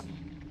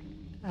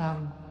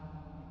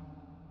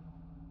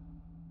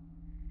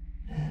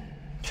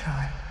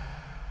 Try.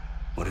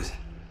 What is it?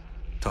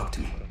 Talk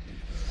to me.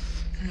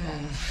 No.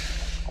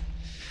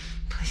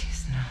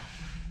 Please, no.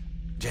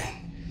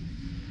 Jane.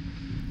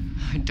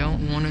 I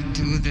don't want to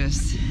do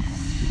this.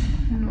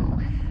 No.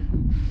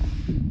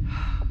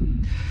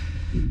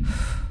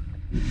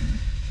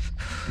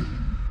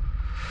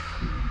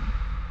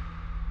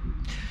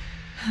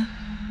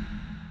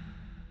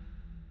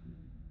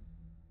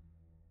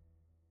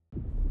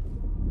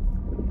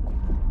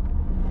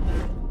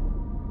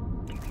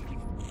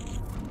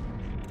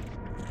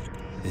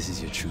 This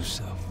is your true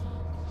self,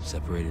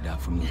 separated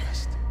out from the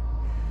rest.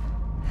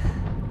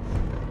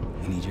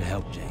 We need your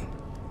help, Jane.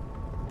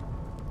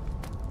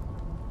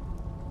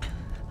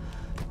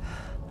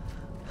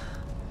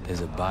 There's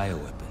a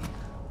bioweapon,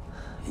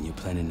 and you're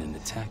planning an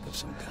attack of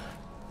some kind.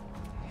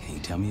 Can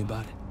you tell me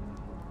about it?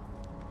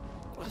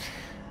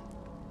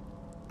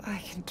 I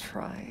can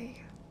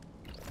try.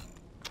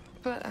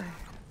 But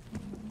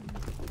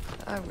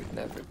I would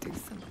never do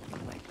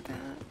something like that.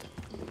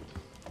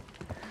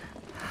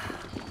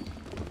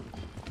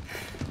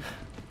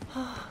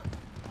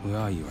 Where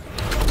are you right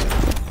now?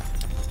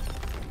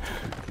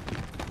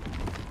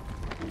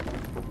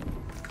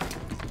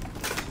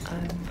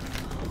 I'm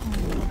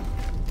home.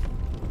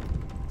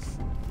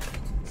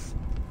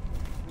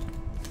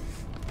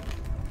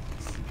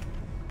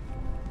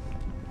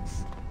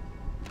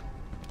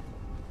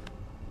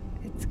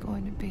 It's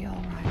going to be all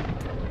right.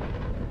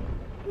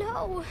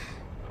 No!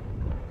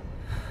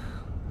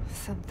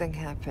 Something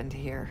happened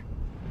here.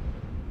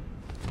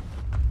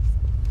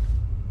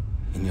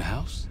 In your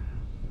house?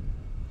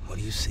 What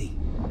do you see?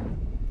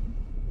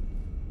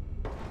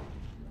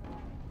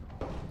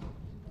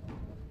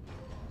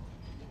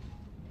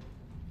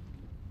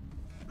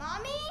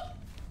 Mommy?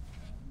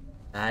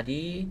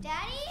 Daddy?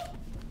 Daddy?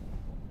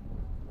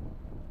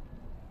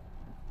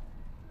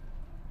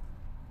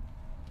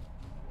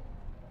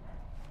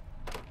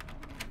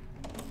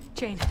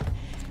 Jane,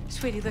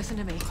 sweetie, listen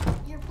to me.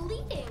 You're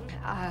bleeding.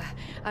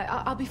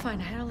 I'll be fine.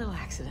 I had a little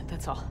accident,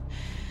 that's all.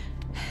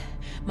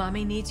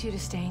 Mommy needs you to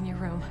stay in your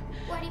room.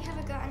 Why do you have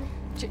a gun?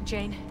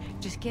 Jane,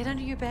 just get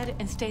under your bed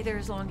and stay there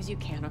as long as you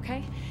can,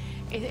 okay?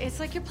 It's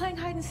like you're playing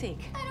hide and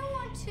seek. I don't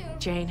want to.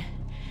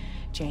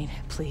 Jane,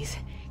 please,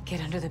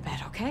 get under the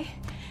bed, okay?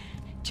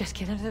 Just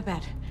get under the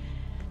bed.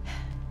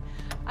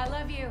 I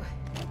love you.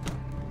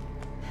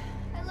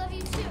 I love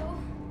you too.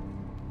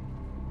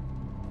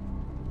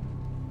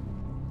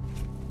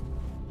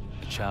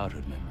 A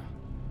childhood memory.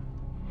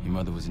 Your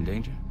mother was in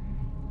danger?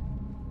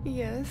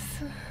 Yes.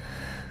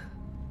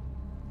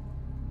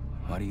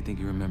 Why do you think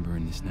you're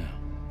remembering this now?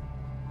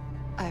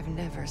 I've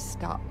never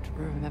stopped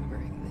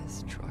remembering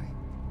this, Troy.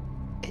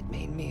 It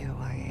made me who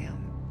I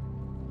am.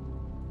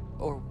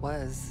 Or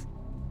was.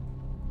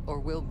 Or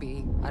will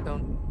be. I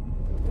don't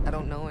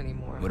know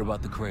anymore. What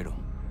about the cradle?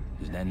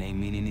 Does that name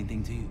mean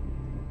anything to you?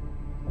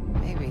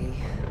 Maybe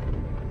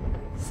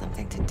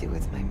something to do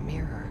with my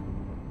mirror.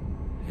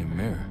 Your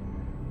mirror?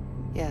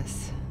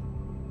 Yes.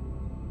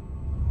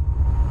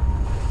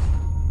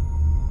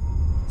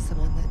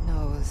 Someone that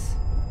knows.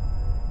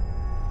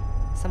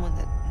 Someone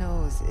that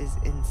knows is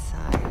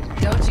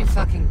inside. Don't you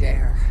fucking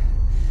dare.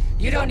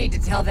 You don't need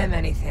to tell them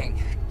anything.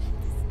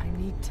 I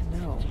need to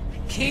know.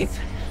 Keep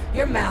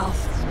your mouth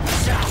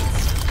shut.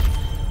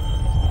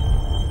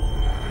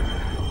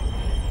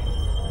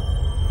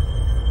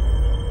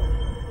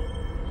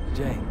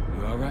 Jane,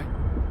 you all right?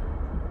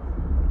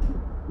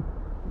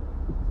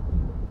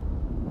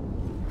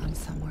 I'm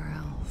somewhere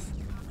else.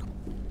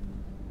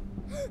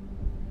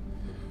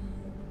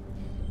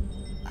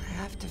 I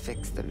have to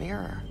fix the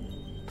mirror.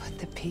 Put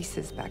the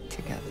pieces back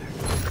together.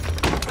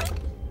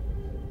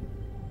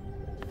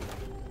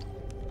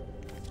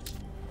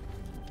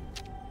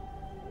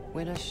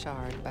 Win a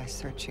shard by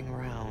searching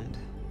around.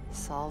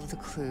 Solve the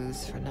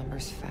clues for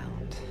numbers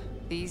found.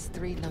 These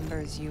 3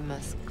 numbers you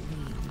must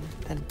glean,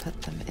 then put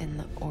them in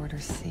the order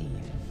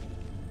seen.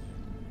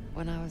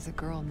 When I was a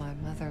girl, my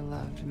mother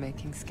loved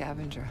making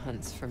scavenger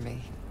hunts for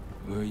me.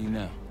 Where are you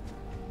now?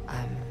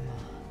 I'm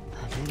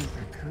in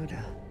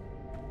Bermuda.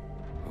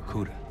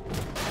 Bermuda.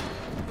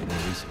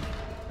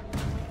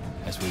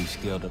 That's where you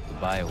scaled up the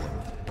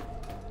bioweapon.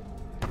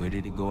 Where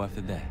did it go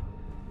after that?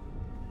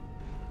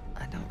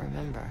 I don't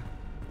remember.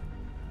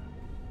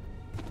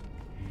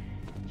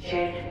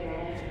 Shane,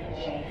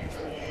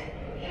 please.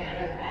 Get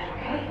under the bed,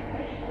 okay?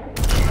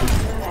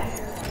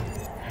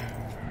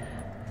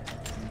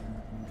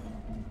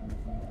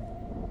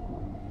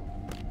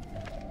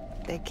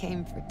 They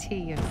came for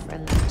tea and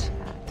friendly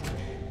chat.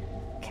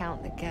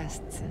 Count the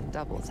guests in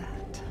doubles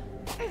act.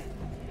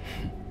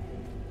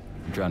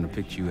 I'm trying to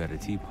picture you at a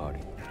tea party.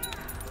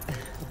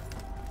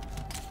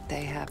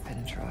 They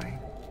happened, Troy.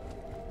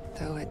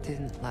 Though it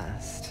didn't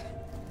last.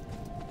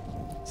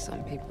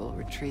 Some people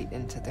retreat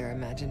into their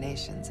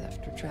imaginations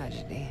after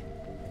tragedy.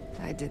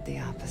 I did the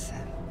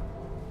opposite.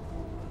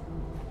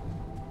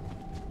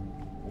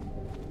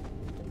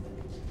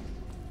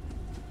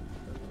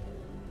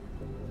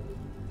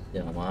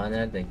 Ya ama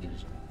nereden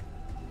gireceğim?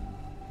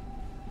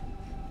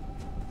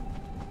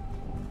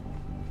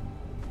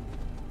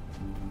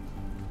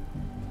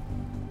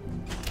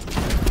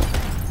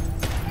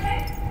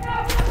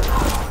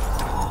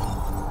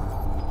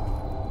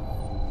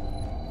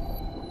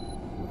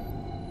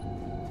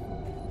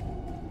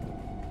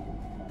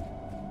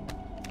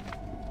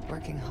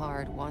 Working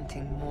hard,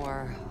 wanting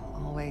more,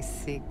 always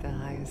seek the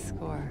highest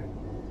score.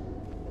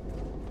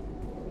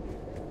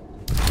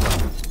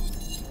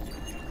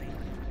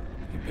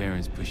 Your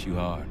parents push you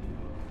hard.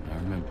 I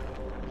remember.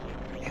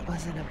 It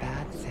wasn't a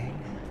bad thing.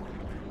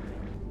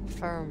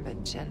 Firm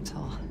but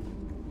gentle.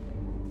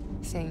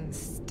 Things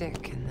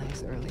stick in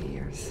those early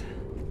years.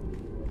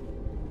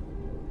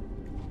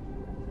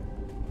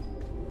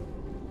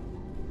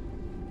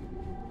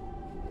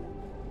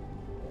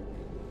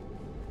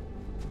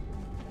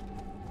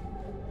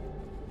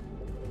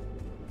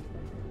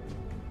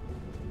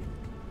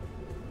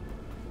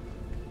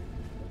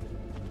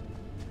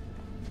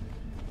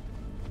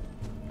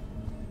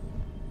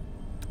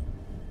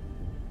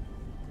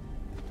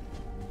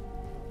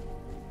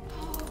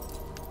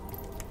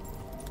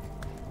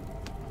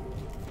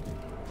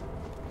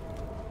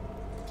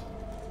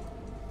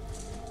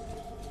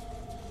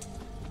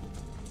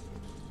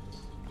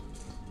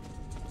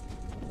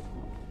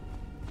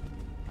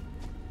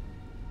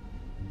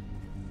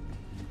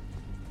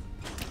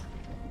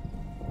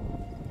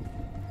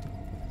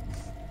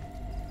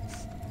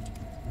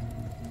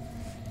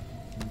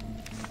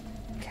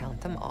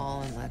 Count them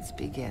all and let's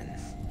begin.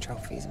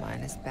 Trophies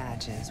minus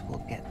badges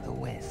will get the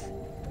win.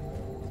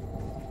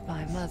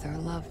 My mother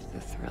loved the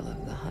thrill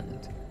of the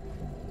hunt.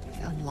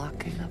 The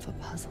unlocking of a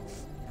puzzle.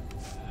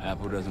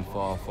 Apple doesn't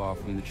fall far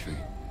from the tree.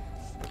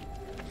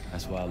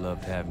 That's why I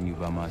loved having you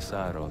by my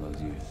side all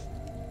those years.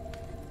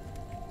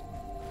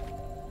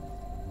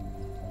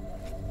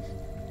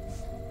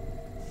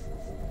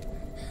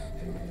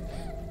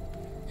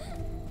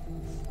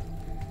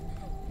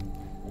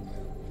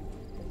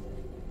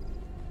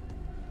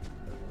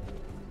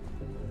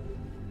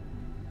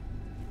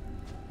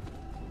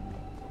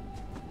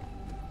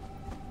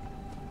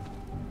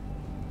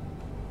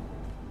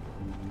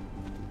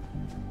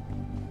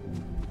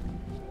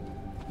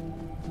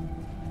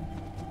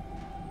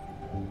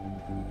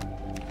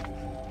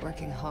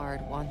 Working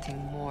hard, wanting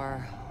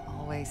more,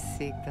 always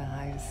seek the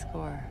highest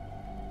score.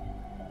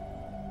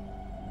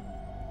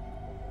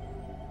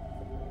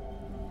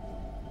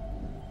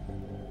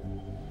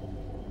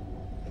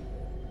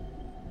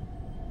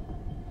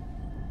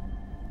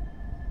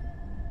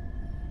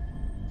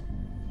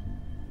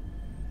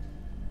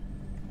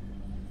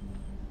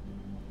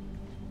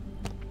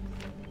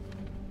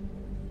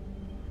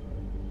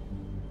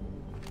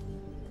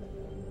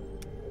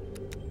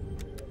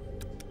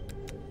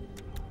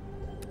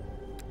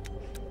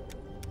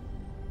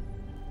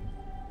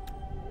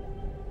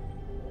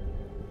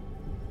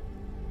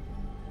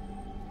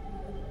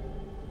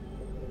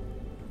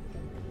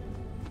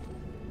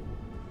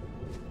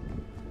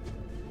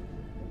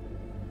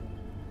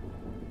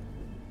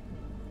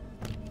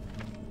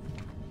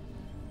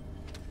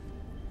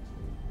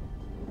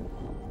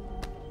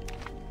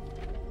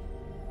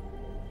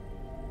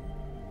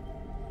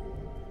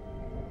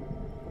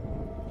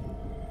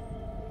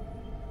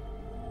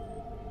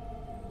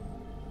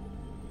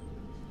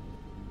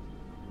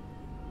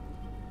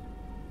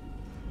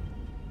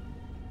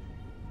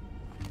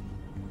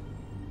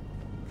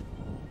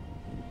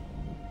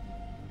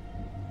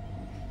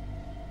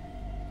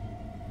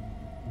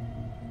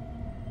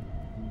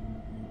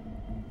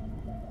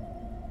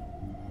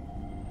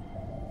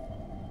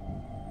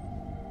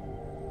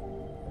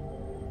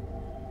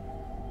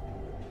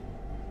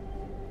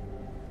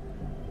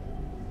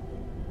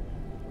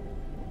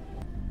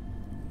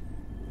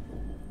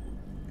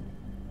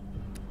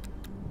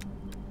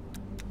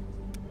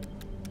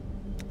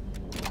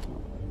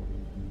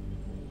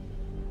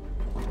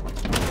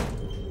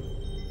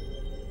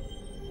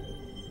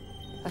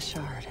 A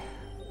shard.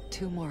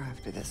 2 more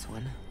after this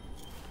one.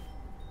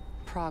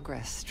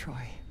 Progress,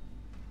 Troy.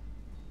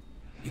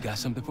 You got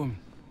something for me?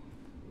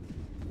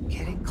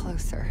 Getting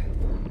closer.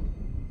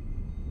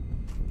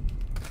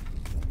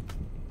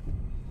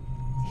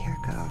 Here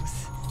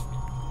goes.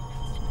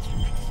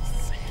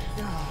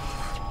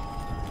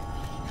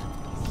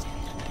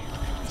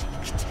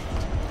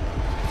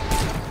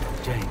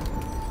 Jane.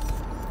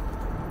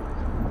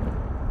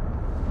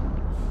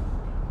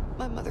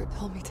 My mother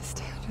told me to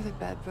stay under the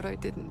bed, but I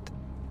didn't.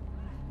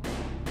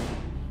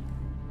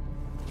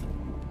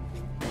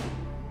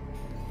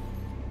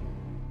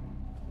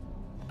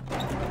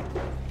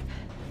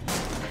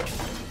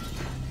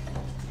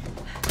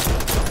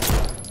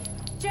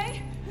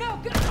 Jane, no,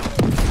 go.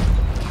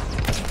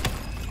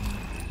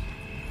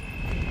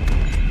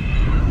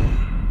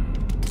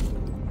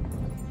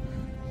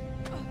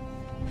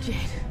 Jane,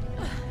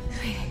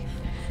 sweetie,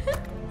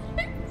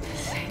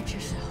 save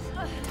yourself.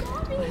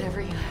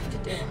 Whatever you have to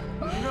do.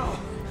 No!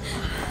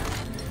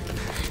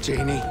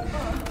 Janie.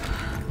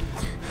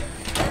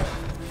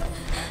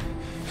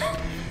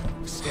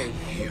 Stay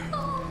here.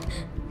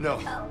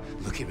 No.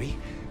 Look at me.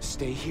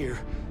 Stay here.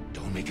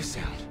 Don't make a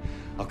sound.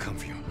 I'll come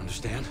for you.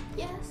 Understand?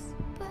 Yes,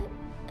 but...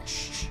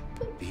 Shh.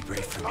 Be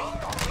brave for me.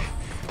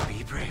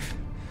 Be brave.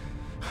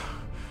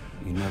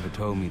 You never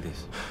told me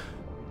this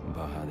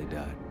about how they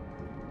died.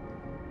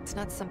 It's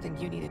not something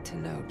you needed to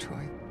know,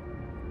 Troy.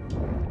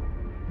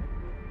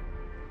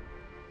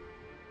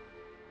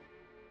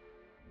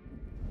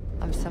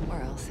 I'm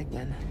somewhere else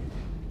again.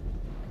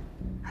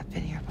 I've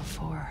been here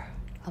before.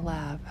 A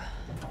lab.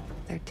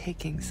 They're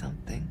taking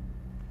something.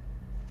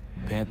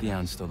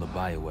 Pantheon stole a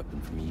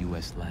bioweapon from a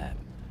U.S. lab.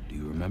 Do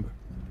you remember?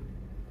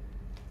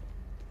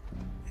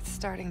 It's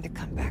starting to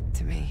come back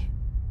to me.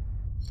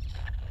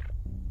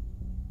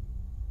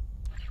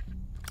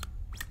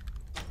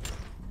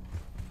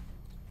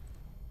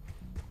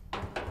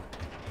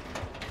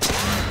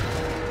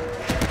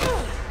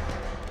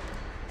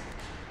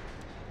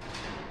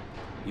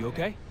 You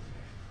okay?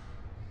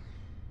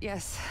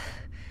 Yes.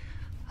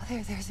 Oh,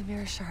 there's a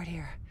mirror shard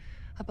here.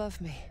 Above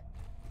me.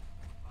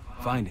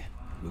 Find it.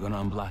 We're gonna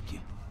unblock you.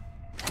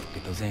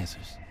 Get those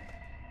answers.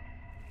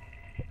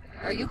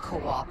 Are you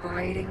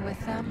cooperating with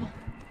them?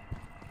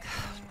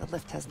 The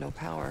lift has no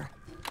power.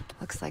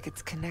 Looks like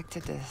it's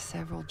connected to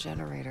several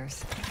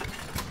generators.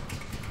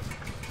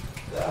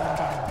 Going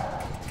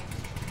down.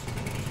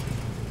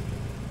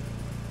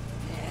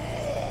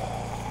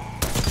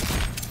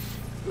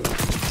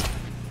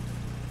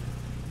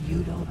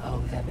 You don't owe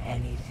them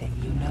anything.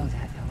 You know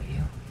that, don't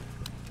you?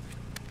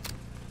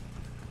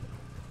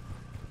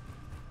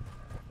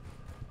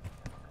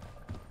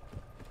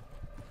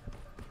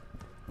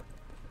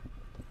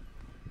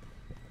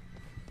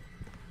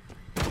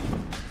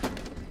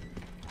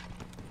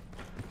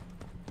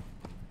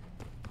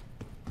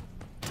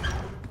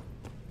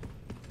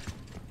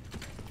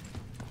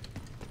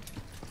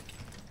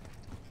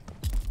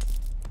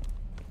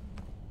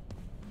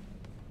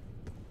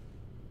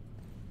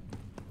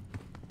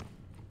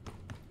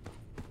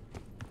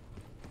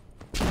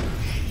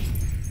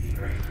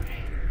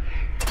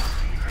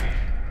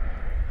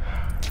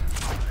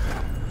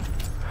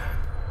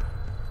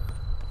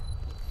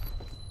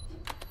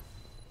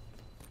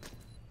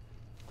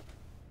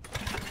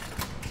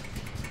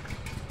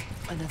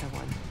 Another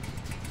one.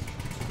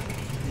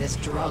 This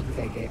drug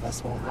they gave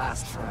us won't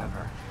last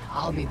forever.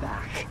 I'll be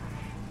back.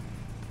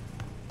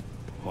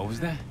 What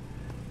was that?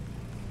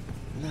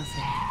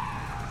 Nothing.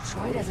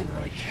 Troy doesn't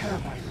really care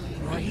about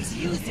you, or he's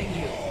using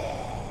you.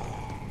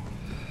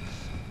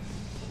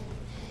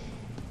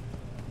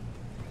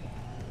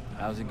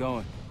 How's it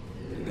going?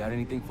 You got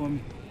anything for me?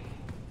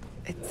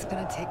 It's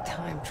gonna take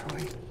time,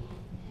 Troy.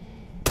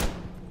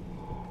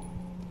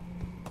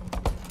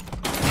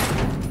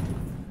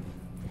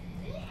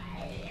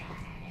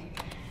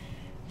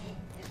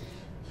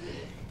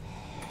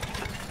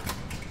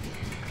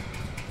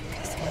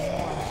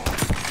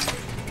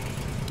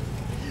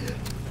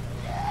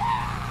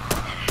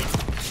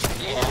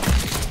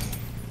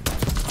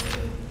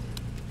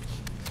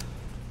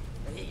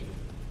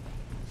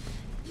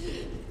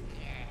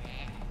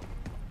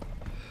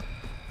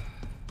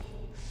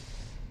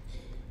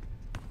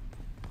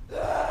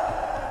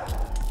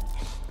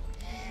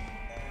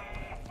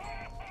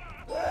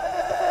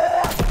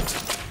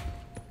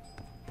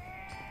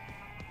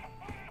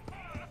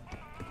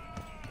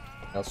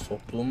 Ya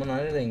soktuğumun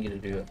nereden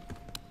giriliyor?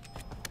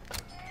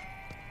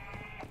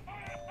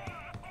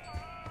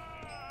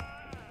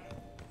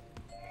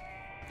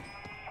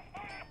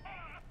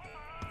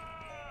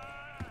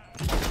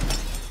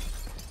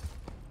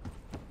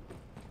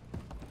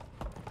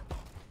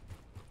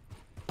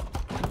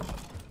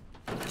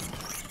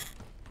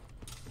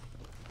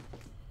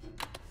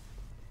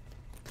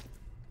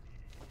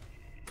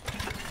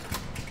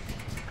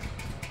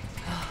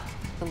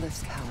 The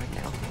lift's powered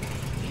now.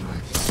 We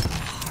worked so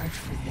hard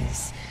for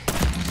this.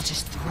 You want to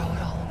just throw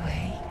it all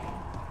away?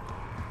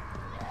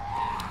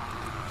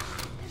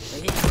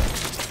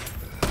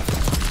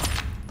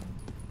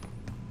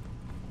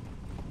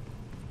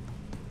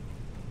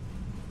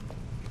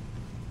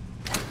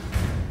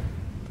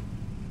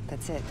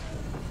 That's it.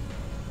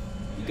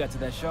 You got to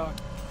that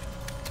shard?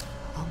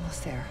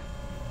 Almost there.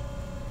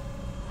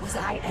 Was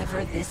I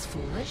ever this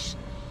foolish?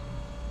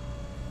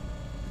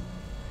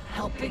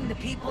 Helping the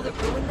people that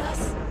ruined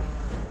us?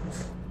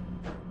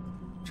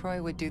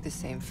 Troy would do the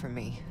same for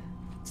me.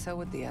 So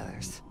would the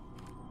others.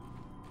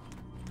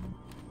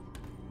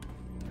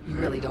 You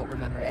really don't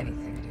remember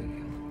anything, do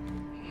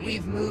you?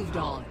 We've moved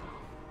on.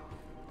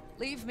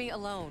 Leave me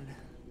alone.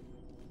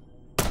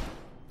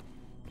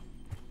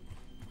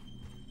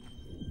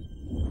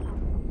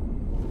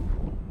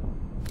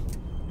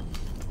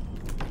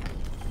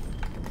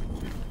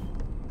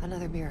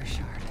 Another mirror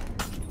shard.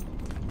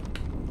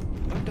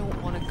 I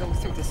don't want to go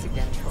through this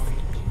again, Troy.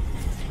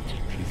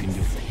 You can do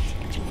it.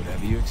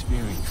 Whatever you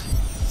experience,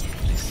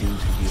 it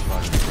seems to be a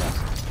part of the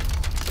process.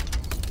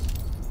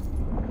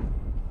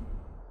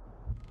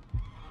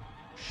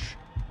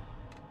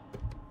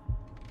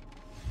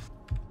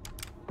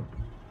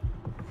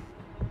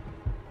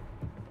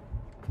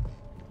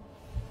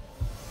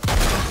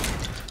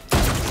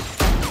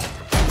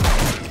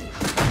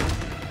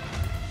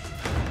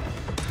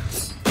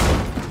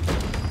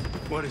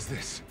 What is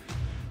this?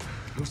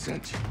 Who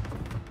sent you?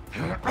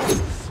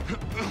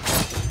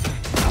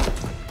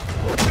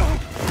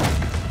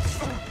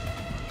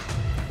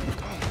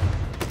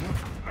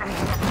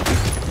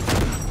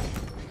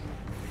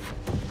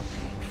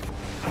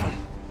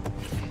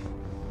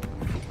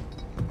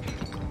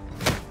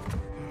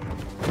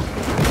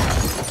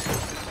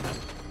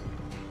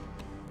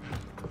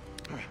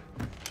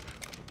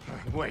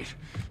 Wait.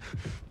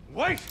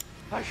 Wait!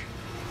 I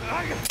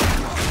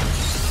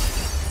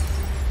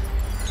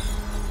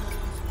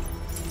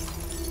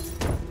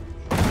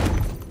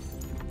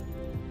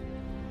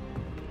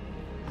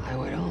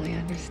would only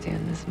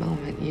understand this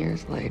moment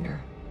years later.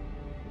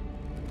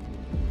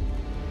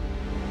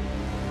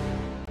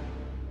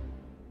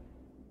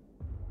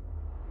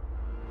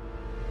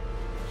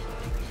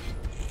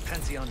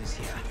 Pantheon is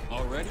here.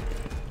 Already?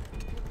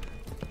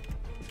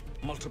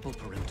 Multiple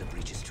perimeter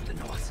breaches to the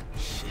north.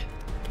 Shit.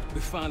 We're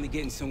finally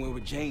getting somewhere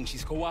with Jane.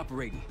 She's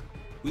cooperating.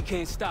 We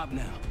can't stop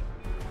now.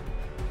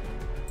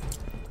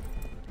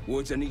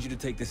 Woods, I need you to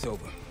take this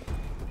over.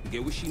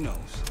 Get what she knows.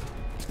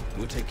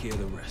 We'll take care of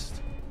the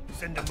rest.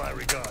 Send her my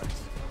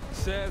regards.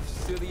 Sev,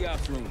 seal the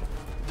ops room.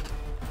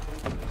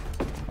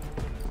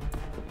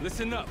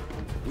 Listen up.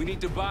 We need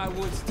to buy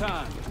Woods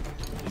time.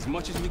 As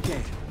much as we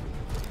can.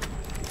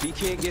 If he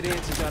can't get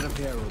answers out of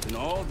Harold, then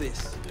all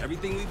this,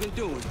 everything we've been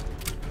doing,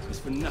 is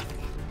for nothing.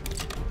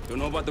 Don't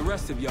know about the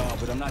rest of y'all,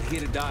 but I'm not here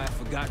to die a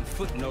forgotten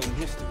footnote in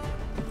history.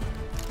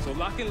 So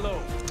lock and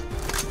load.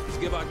 Let's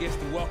give our guests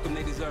the welcome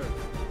they deserve.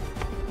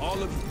 All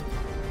of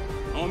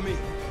you. On me.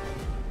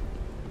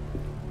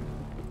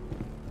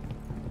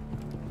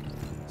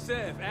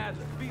 Sev,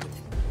 Adler, Felix.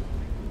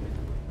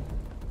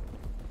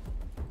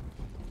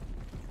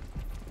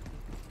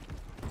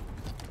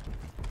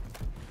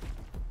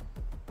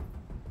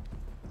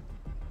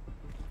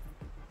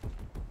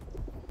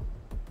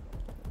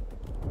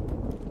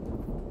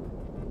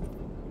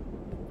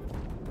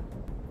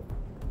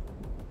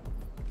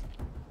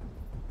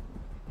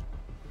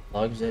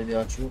 Daha güzel bir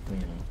açı yok mu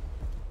ya?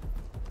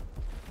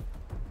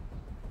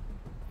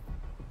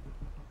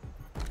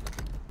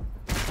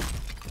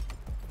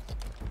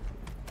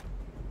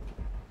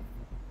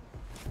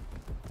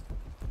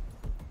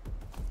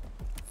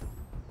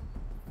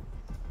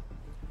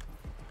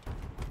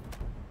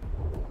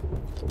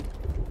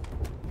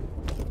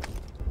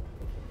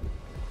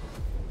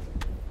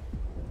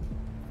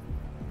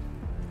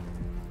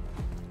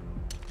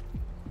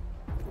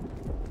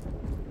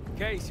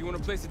 Case, you want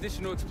to place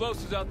additional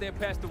explosives out there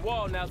past the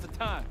wall, now's the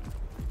time.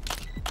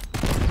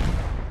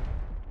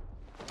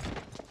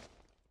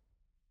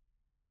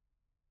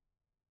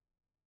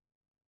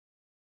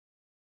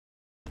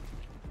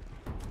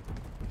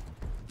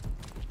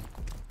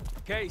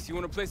 Case, you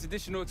want to place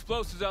additional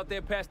explosives out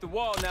there past the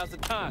wall, now's the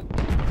time.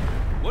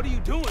 What are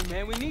you doing,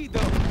 man? We need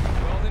those.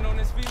 You all in on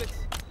this, Felix?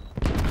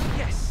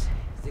 Yes,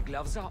 the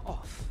gloves are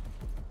off.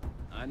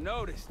 I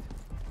noticed.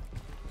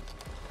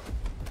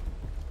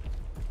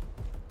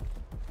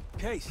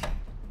 Case,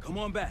 come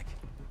on back.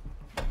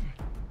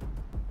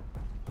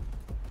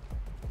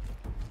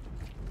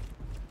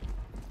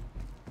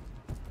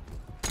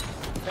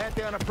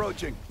 Pantheon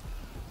approaching.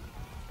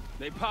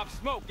 They pop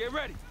smoke. Get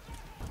ready.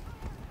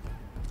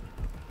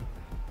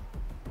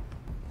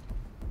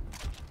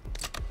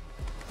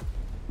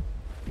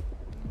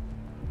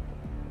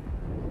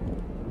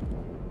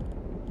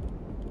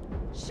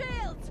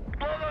 Shields!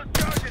 Blow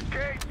those charges,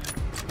 Kate!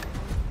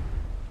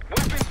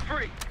 Weapons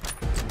free.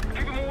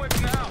 Keep them away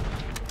from the house.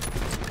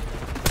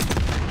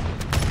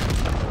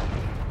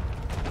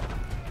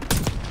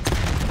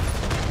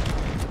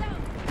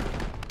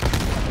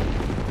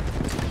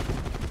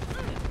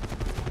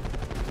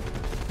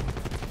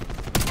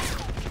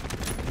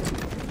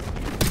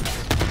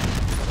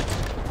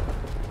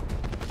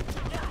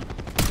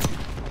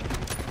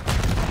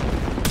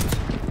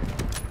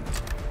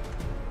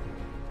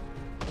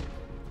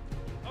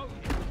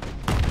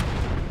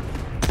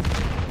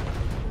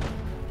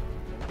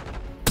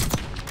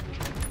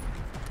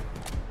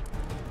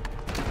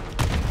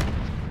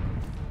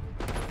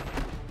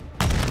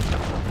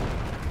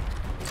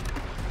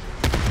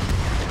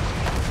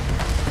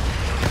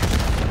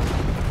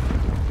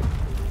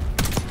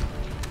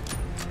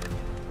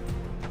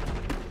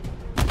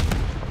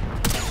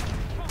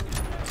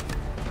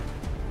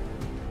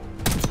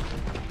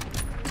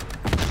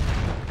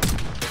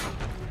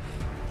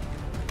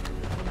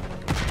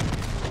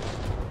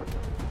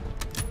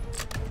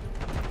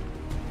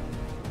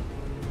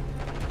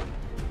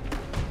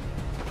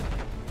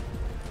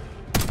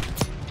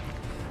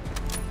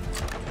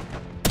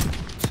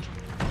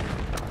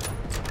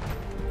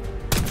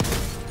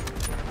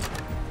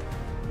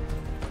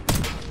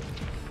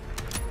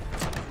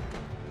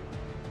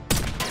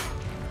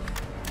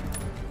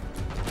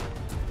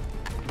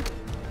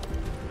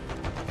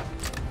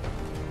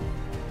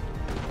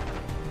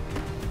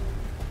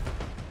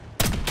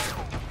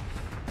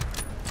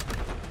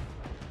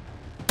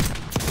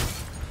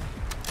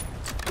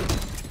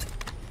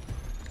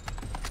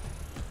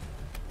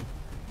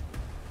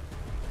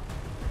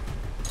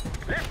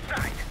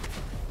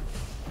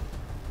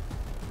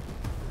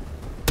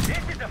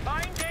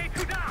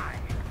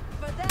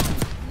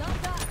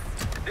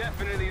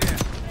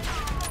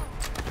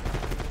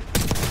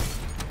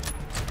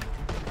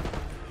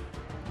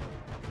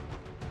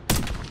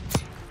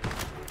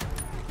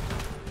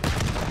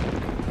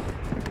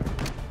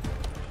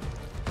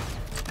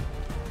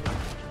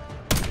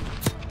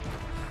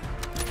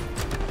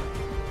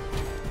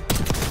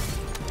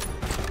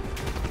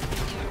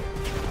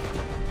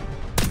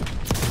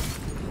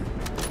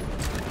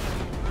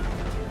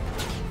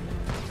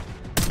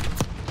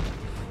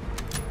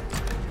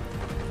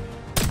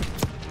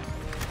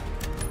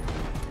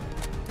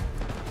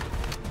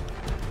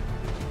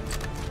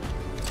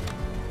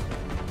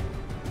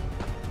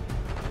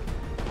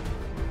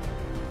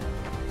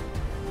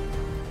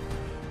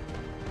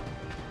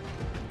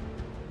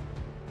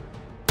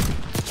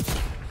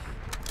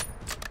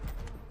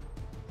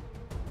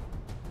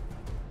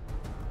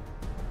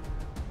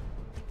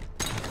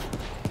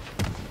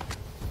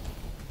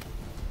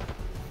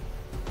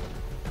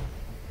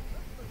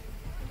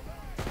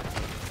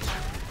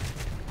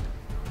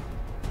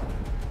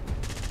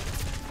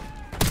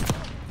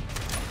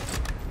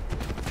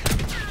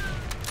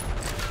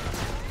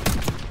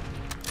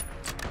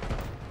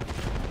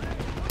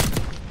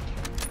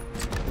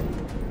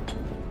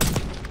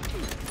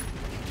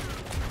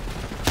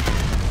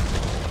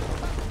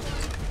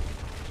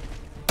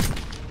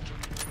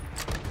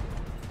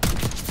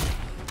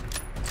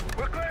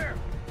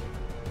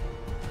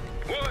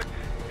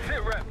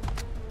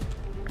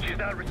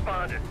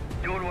 responding.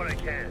 Doing what I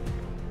can.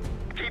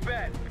 Keep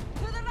at it.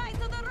 To the right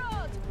of the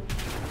road!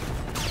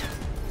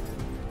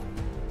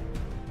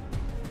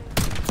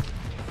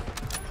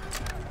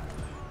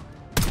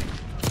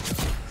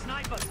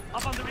 Snipers,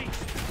 up on the reach.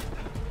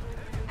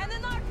 And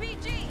an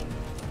RPG!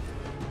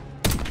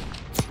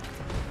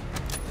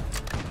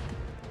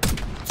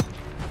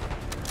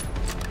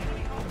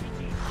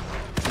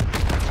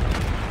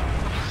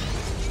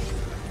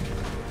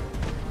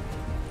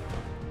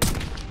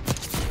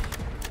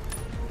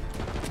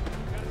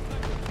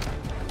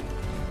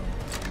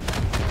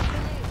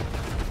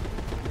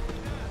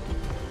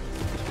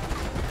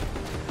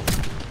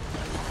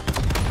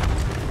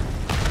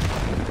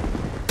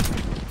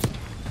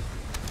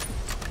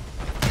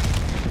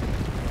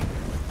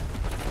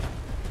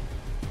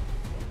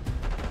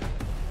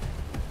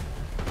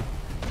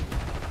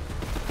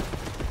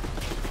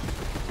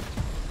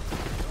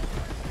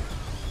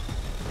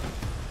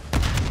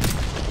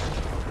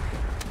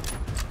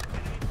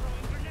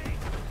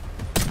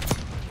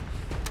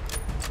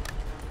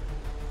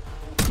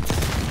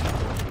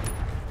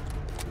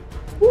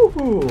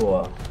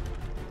 Woohoo!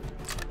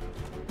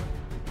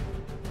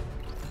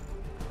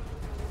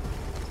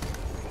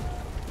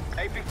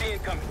 APC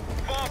incoming.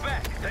 Fall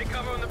back. Take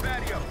cover on the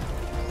patio.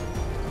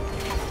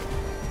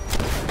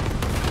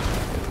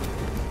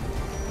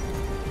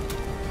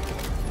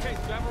 Okay,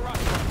 grab a rock.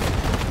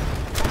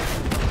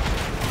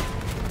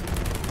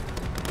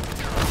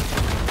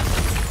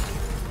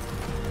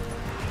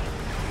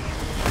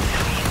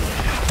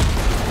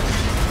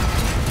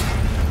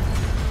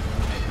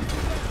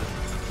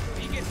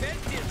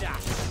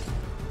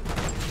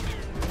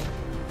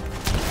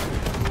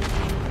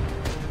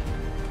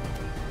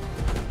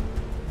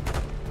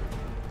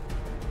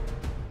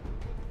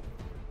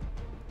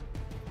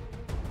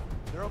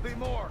 There'll be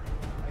more.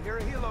 I hear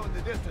a helo in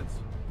the distance.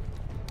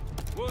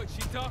 Wood,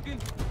 she talking?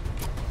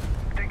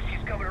 Think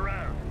she's coming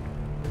around.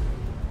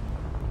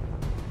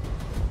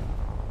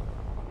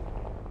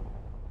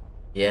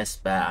 Yes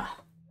be.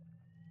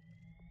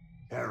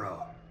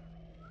 Harrow.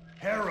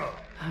 Harrow!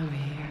 I'm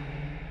here.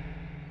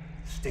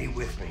 Stay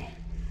with me.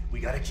 We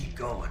gotta keep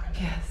going.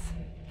 Yes.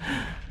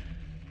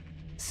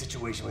 The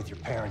situation with your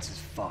parents is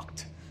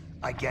fucked.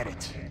 I get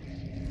it.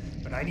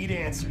 But I need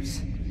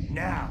answers.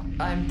 Now.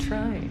 I'm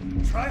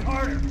trying. Try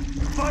harder.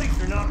 Your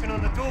buddies are knocking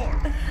on the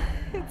door.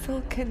 It's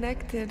all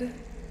connected.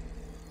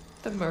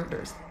 The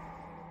murders.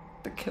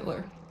 The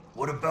killer.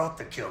 What about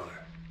the killer?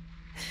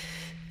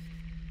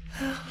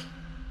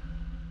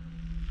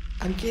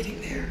 I'm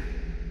getting there.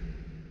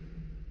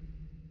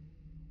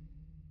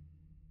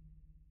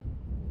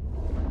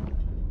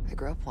 I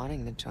grew up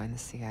wanting to join the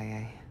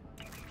CIA.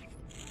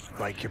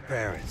 Like your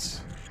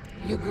parents.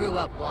 You grew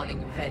up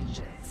wanting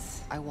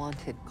vengeance. I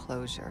wanted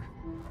closure.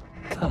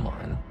 Come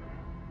on.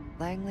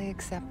 Langley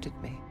accepted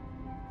me.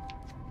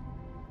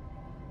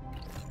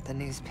 The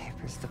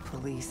newspapers, the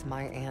police,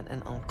 my aunt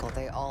and uncle,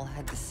 they all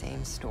had the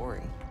same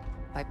story.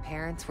 My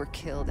parents were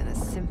killed in a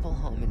simple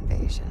home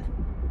invasion.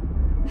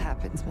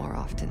 Happens more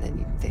often than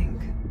you'd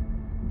think.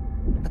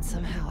 But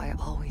somehow I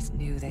always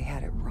knew they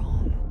had it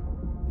wrong.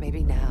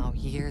 Maybe now,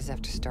 years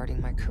after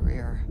starting my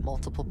career,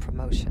 multiple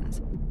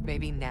promotions,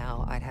 maybe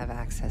now I'd have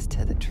access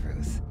to the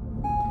truth.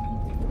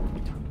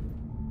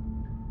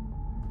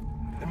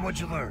 And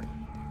what'd you learn?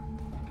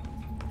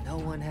 No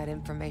one had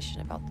information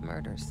about the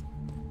murders.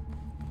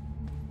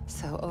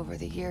 So over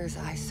the years,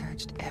 I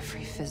searched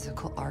every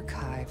physical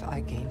archive I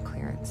gained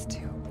clearance to.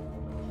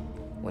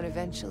 When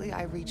eventually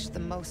I reached the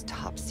most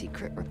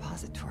top-secret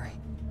repository,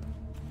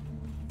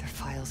 their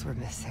files were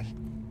missing.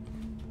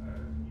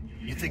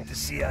 You think the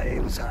CIA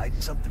was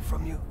hiding something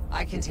from you?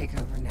 I can take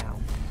over now.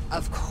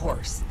 Of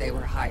course they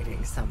were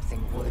hiding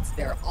something, Woods.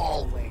 They're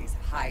always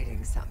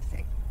hiding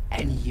something.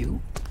 And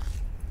you?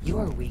 You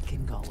are weak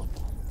and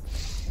gullible.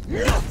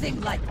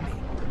 Nothing like me.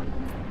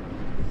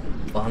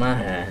 Bana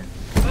he.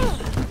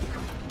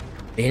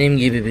 Benim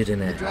gibi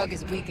birine. The drug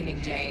is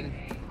weakening, Jane.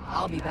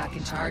 I'll be back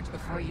in charge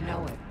before you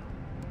know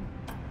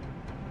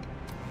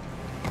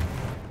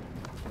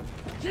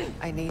it.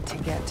 I need to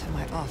get to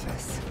my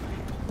office.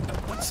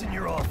 What's in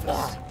your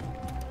office?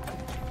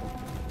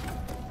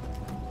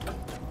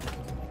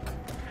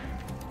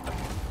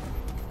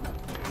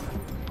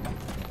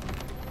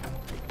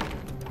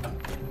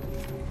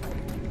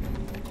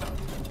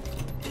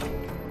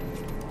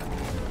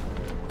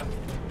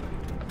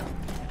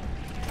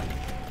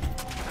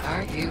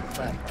 Aren't you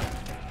clever?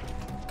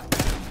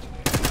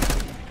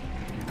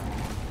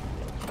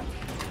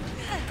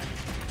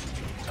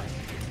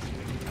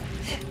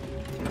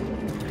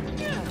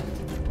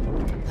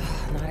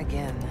 Not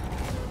again.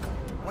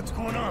 What's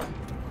going on?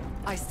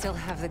 I still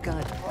have the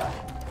gun.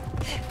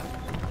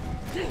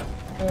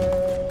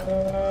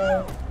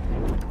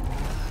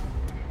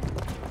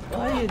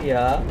 Hayır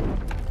ya.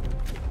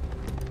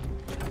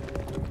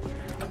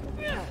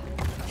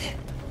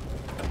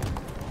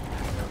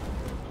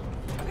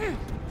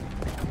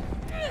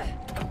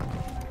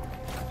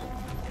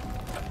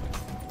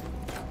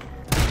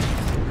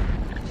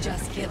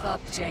 Just give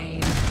up,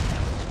 Jane.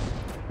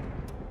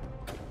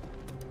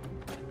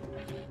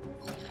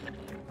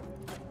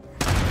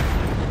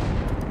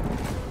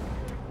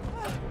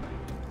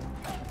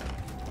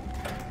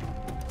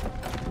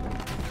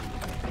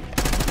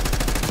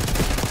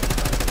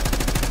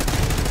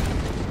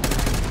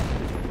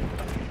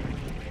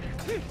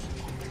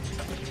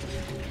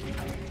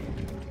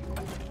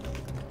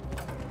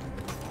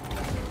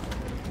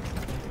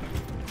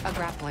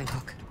 grappling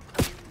hook.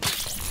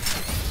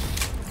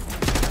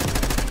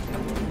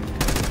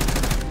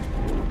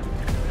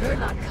 You're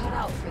not cut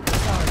out for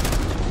this, are you?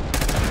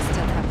 You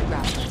still have the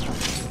grappling hook.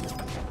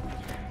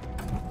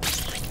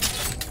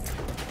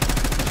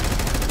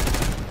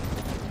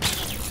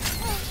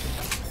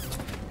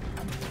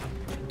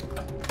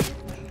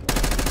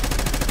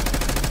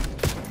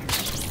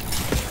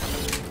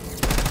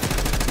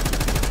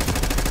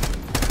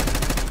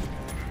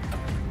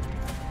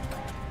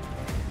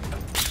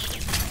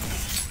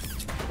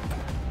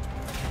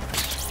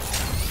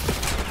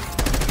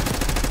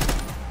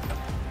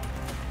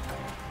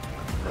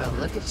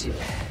 Look at you.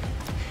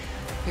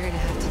 You're gonna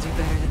have to do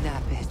better than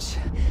that, bitch.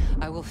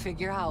 I will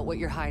figure out what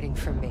you're hiding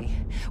from me,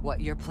 what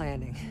you're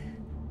planning.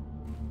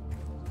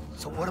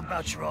 So what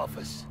about your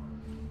office?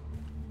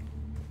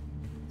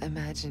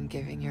 Imagine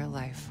giving your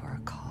life for a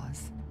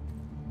cause,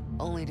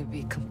 only to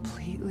be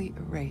completely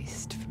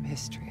erased from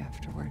history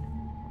afterward.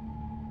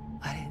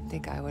 I didn't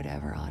think I would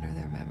ever honor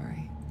their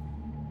memory.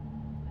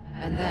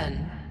 And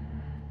then,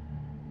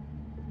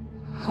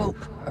 hope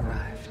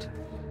arrived.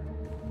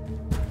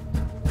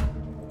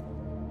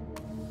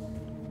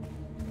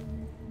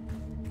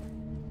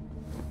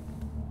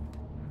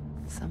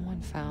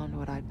 Someone found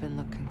what I'd been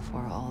looking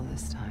for all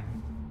this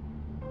time.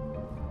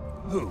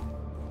 Who?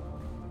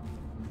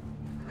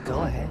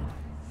 Go ahead.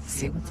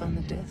 See what's on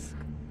the disc.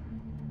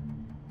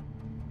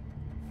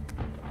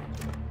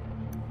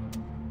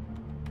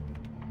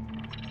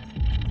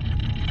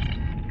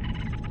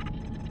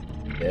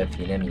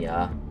 Yine mi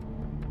ya?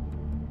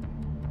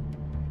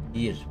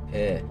 1 P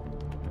 85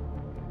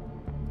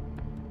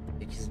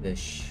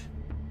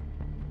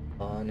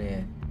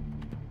 tane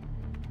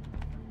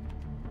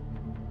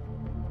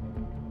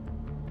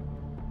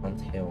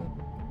Pantheon.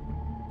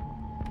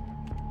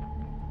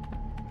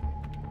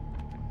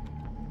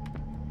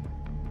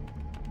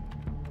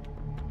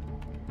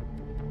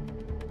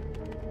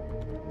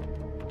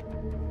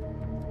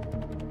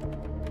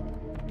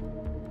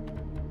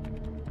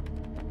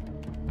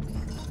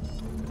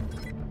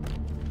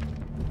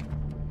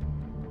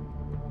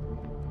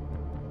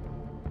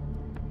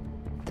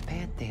 The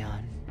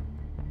Pantheon.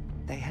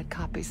 They had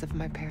copies of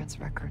my parents'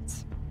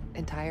 records,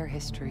 entire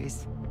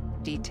histories,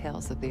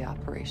 details of the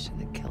operation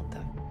that killed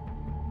them.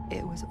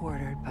 It was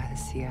ordered by the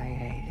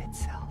CIA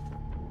itself.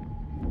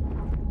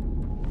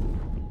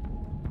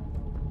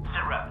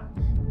 Sit rep.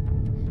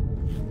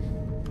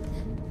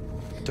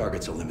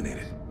 Target's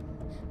eliminated.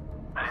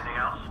 Anything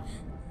else?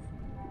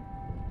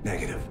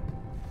 Negative.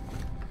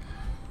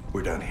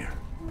 We're done here.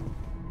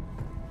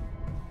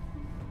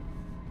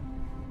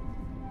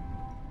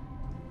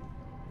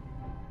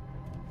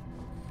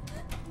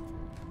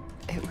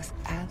 It was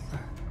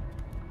Adler.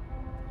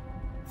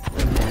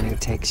 The man who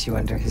takes you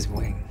under his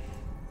wing.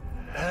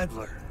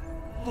 Adler?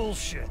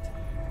 Bullshit.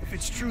 If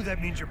it's true,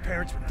 that means your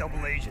parents were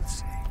double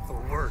agents.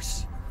 Or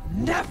worse.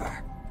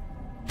 Never!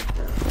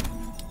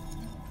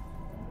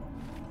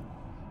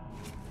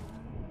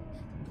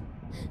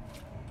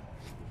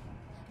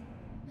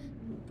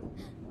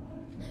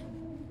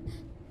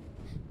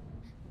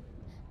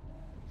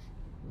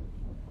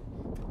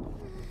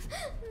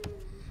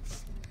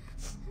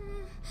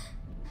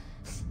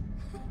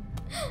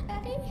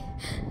 Daddy?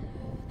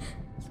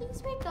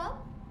 Please wake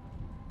up.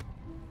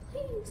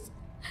 Please.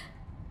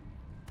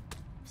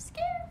 I'm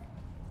scared.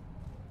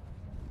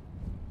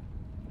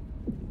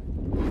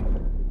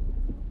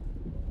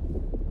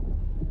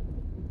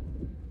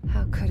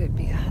 How could it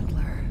be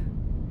Adler?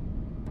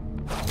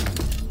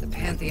 The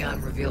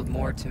Pantheon revealed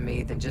more to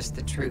me than just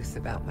the truth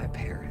about my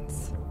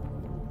parents.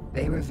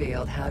 They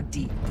revealed how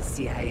deep the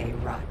CIA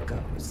rot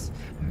goes,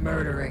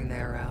 murdering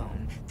their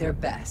own, their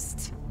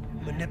best.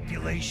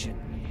 Manipulation.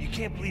 You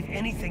can't believe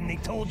anything they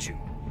told you.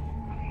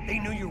 They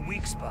knew your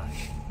weak spot.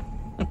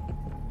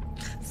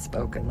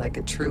 Spoken like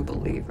a true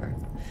believer.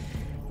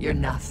 You're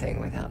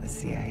nothing without the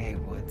CIA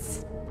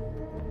Woods.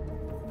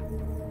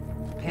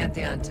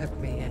 Pantheon took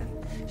me in,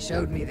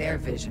 showed me their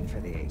vision for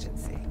the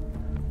agency.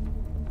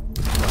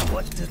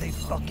 What do they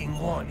fucking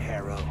want,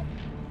 Harrow?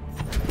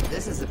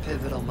 This is a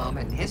pivotal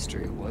moment in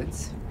history,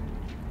 Woods.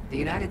 The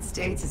United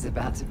States is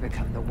about to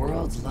become the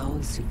world's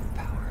lone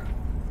superpower.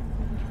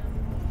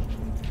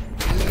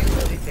 Do you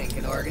really think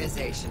an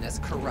organization as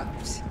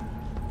corrupt,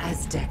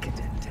 as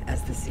decadent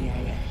as the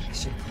CIA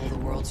should pull the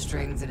world's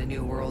strings in a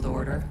new world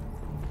order?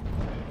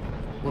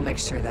 We'll make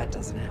sure that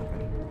doesn't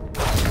happen.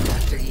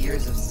 After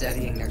years of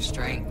studying their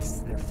strengths,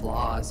 their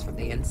flaws from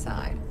the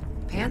inside,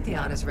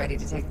 Pantheon is ready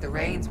to take the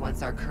reins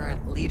once our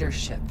current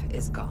leadership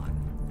is gone.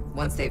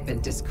 Once they've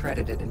been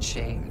discredited and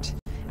shamed,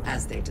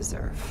 as they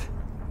deserve.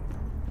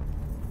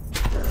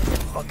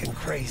 Fucking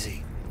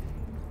crazy.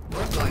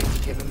 We're going to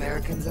give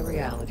Americans a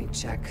reality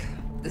check.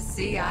 The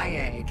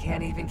CIA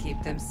can't even keep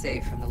them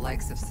safe from the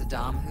likes of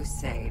Saddam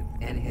Hussein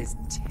and his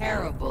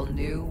terrible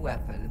new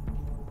weapon.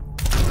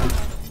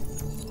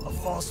 A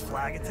false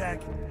flag attack?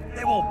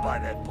 They won't buy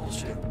that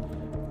bullshit.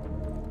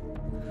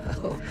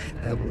 Oh,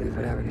 they'll believe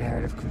whatever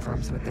narrative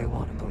confirms what they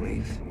want to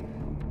believe.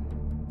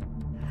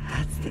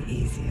 That's the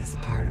easiest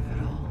part of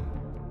it all.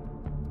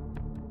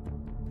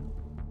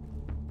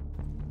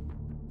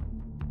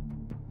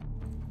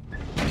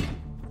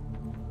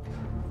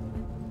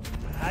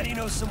 How do you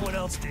know someone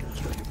else didn't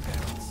kill your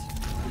parents?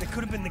 They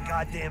could have been the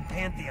goddamn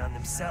Pantheon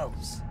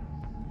themselves.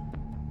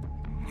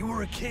 You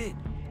were a kid.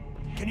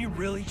 Can you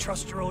really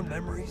trust your own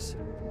memories?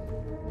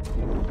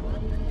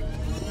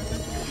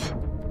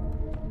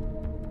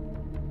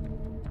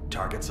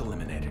 Targets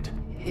eliminated.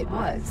 It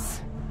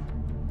was.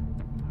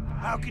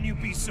 How can you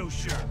be so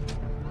sure?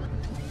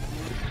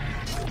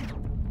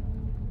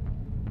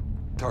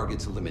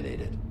 Targets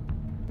eliminated.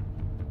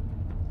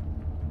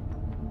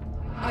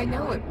 I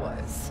know it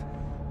was.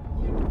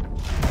 It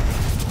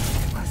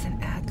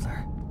wasn't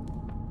Adler.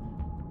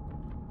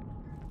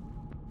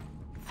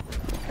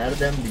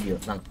 Nereden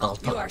biliyor lan You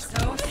kaltak? are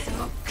so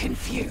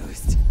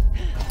confused.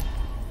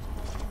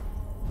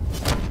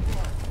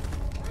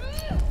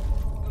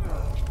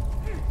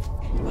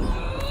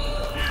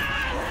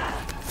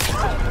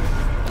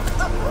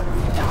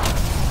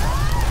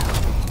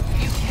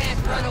 You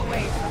can't run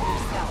away from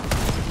yourself.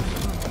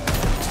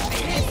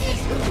 This is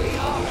who we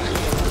are.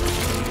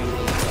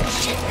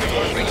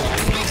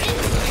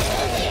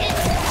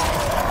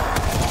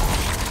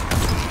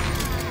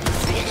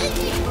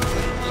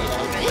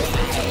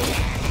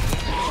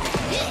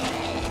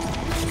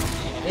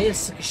 Neye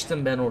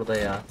sıkıştım ben orada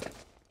ya?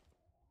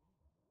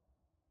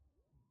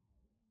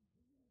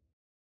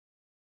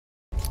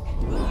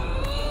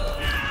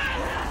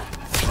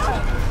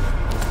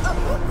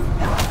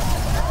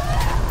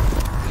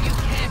 You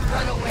can't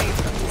run away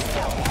from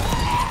yourself.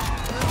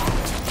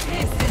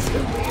 This is who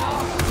we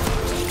are.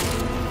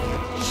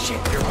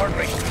 Shit, your heart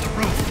rate through the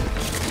roof.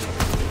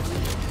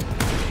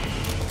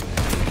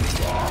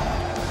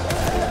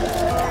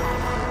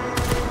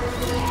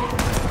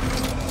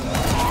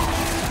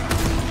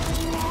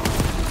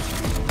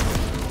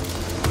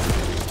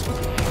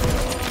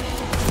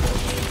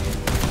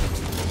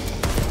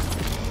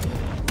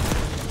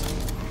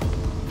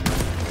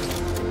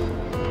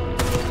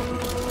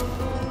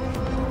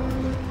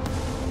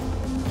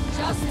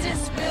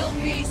 Justice will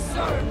be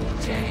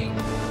served, Jane.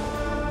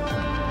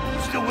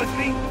 You still with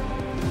me?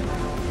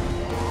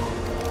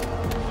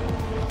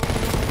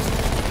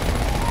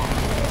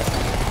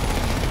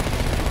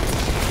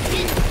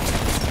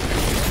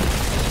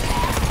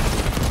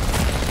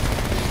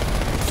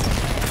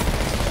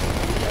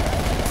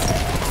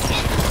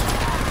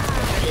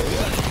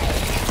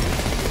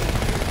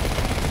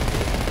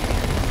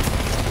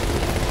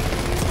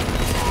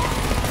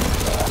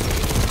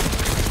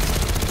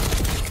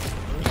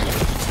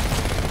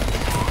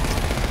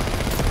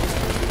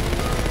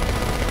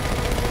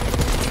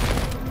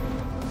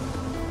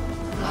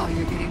 Oh,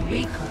 you're getting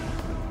weaker.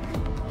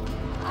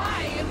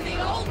 I am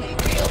the only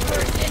real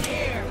person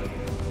here.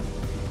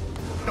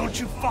 Don't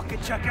you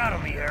fucking check out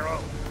on me, Arrow.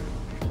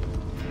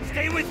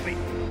 Stay with me.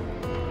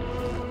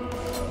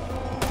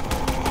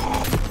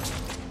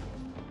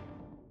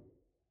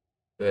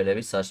 Böyle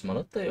bir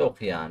saçmalık da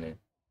yok yani.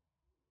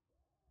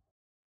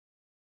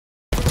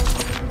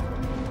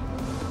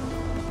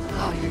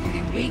 Oh, you're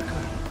getting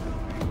weaker.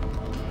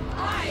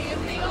 I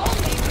am the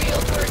only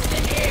real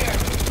person here.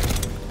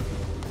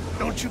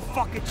 Don't you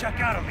fucking check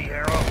out on me,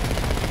 Arrow.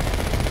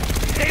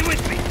 Stay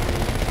with me.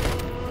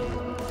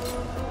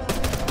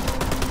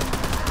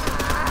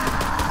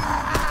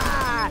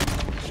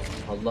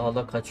 Allah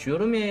Allah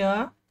kaçıyorum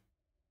ya.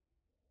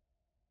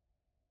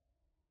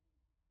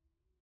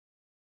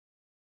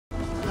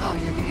 Oh,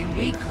 you're getting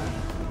weaker.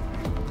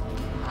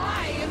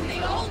 I am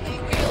the only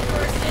real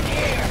person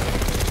here.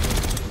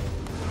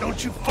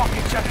 Don't you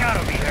fucking check out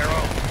on me,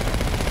 Arrow.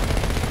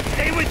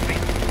 Stay with me.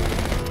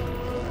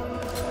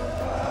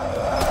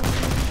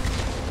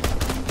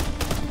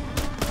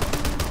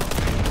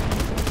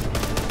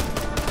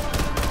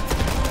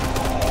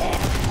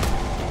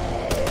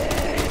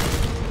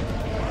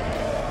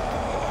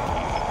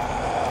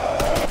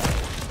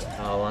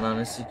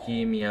 Ananı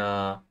sikeyim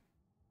ya.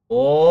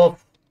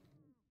 Of.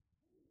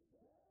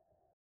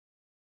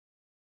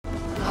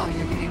 Oh,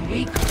 you're getting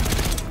weaker.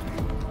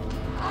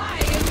 I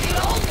am the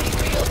only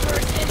real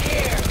person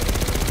here.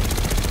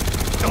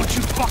 Don't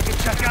you fucking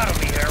check out on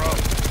me, Arrow.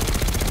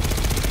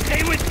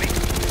 Stay with me.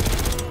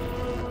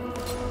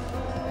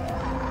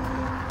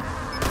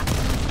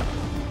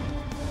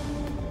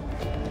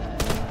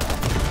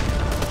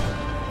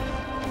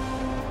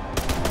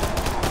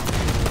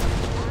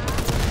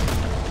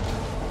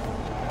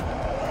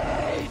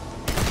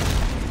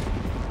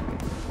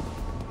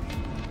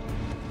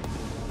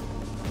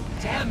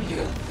 Damn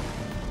you.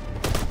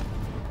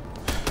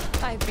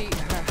 I beat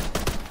her.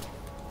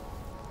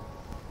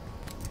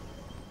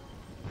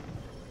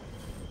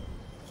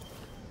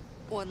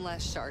 One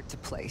last shard to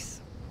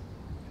place.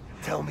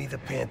 Tell me the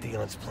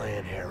Pantheon's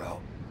plan,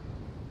 Harrow.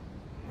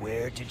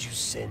 Where did you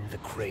send the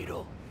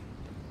cradle?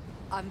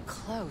 I'm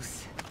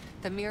close.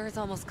 The mirror's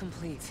almost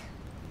complete.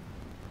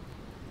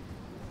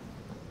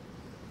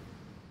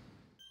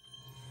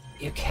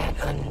 You can't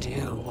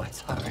undo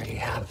what's already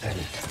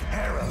happened.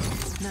 Harrow!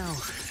 No.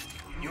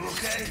 You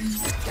okay?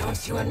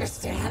 Don't you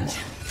understand?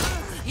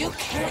 You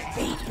can't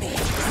beat me.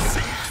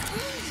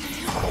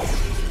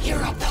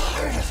 You're a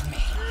part of me.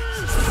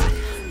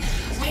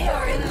 We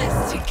are in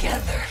this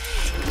together.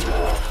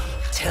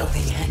 Till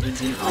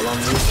Bütün alanları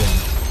dönüyor.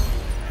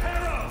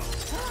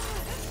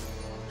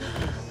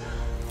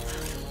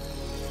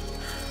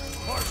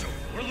 Marshall,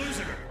 we're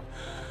losing her.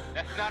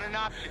 That's not an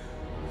option.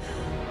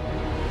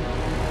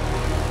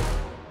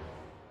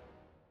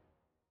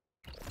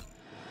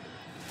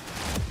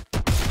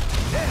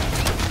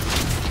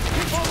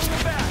 Keep holding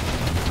her back.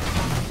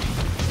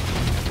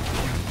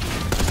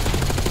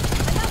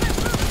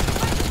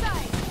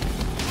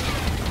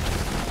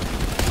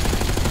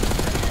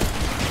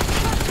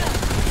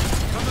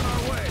 Coming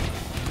our way.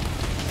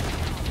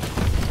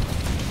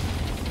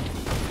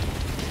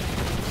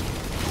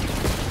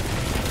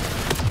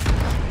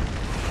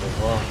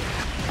 Oha.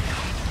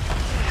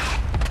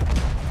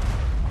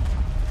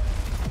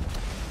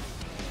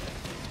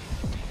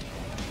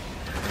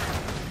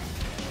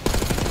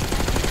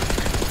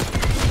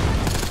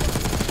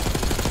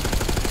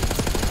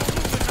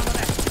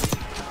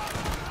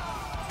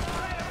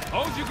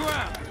 Hold your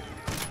ground.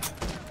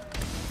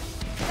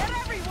 They're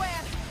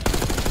everywhere.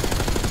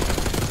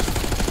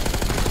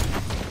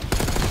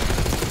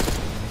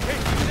 Hey,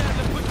 you guys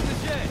are pushing the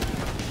jet.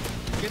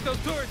 Get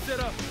those turrets set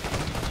up.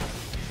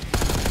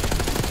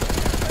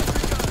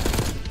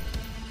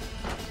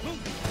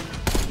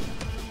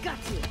 Got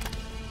you.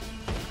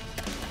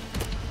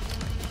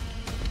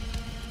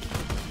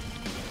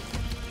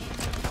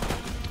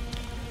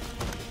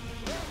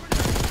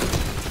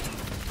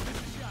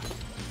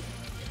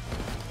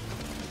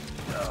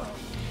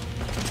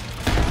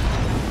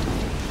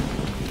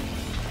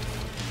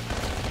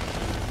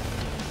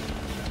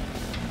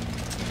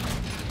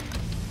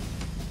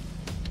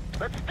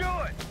 Let's do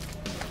it!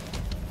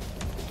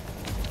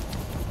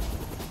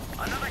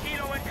 Another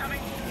helo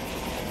incoming!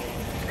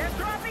 They're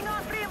dropping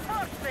off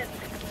reinforcements.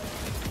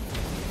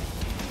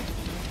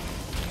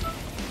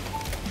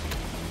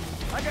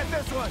 I got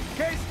this one.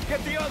 Case,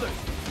 get the others.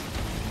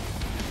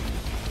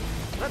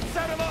 Let's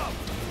set him up.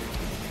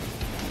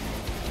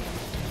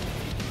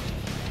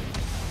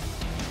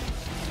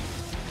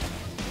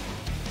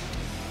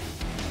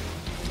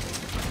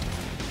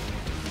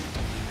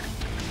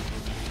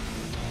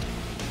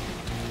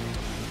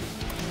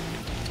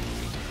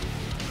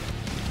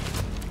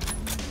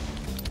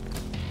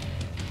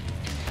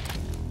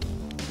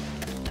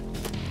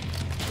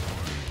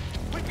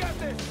 We got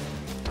this.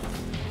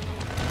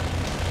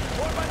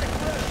 More by the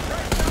cliff.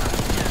 Right side.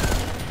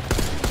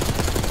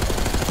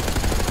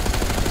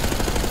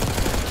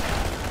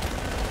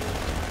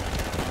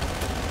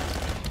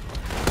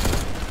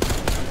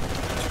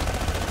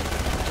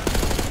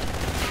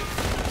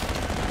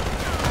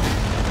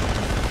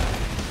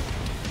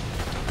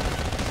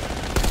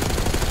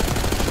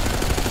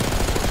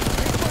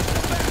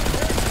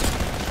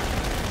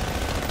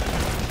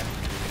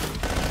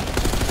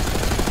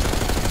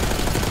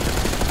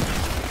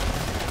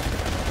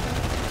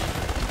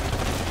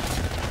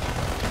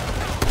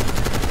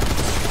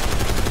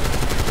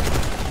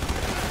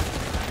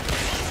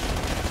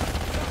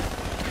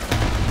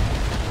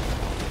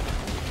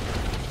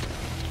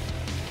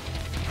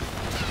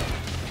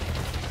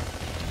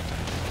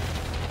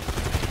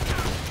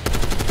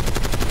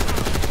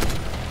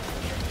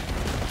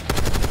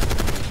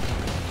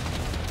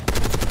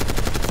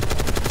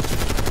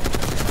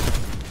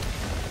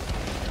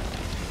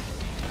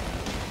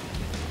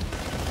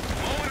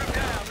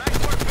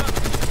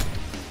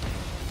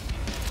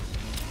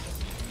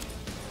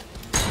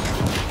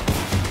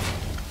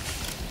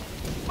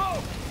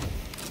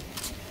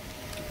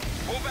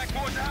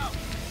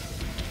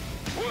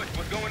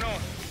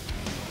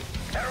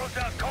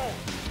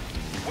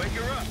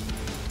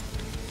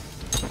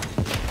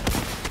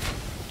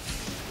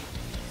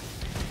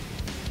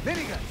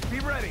 Miniguns, be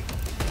ready.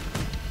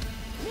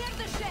 Near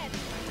the shed.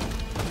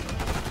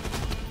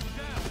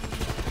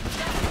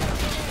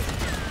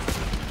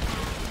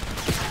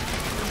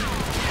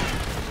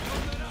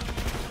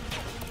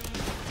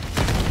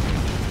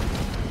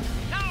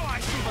 Now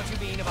I see what you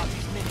mean about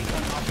these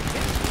minigun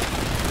opportunities.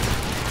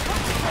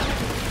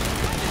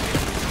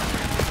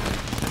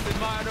 Just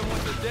admire them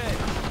once they're dead.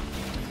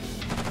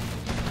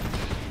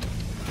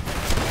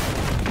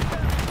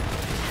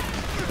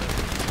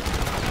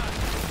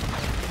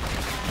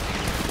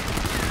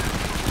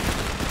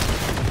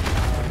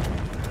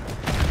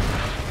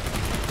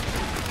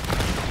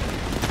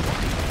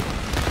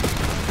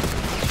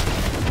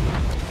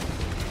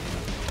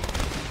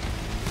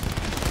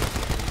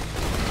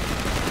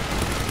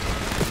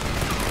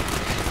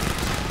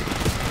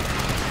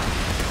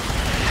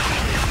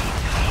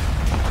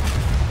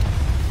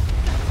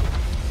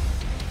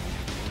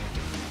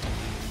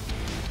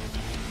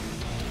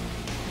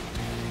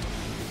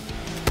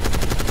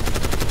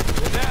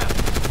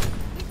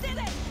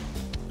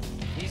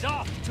 He's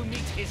off to meet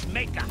his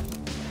maker.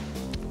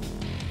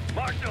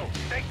 Marshal,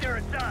 take their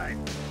aside.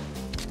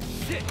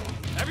 Shit!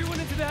 Everyone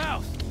into the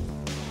house!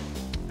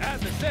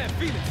 As I said,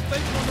 Felix,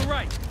 facing on the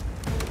right.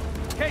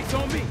 Case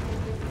on me.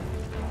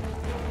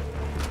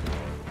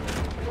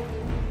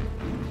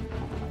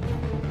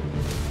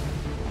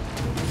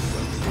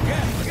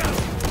 Yeah, I got him.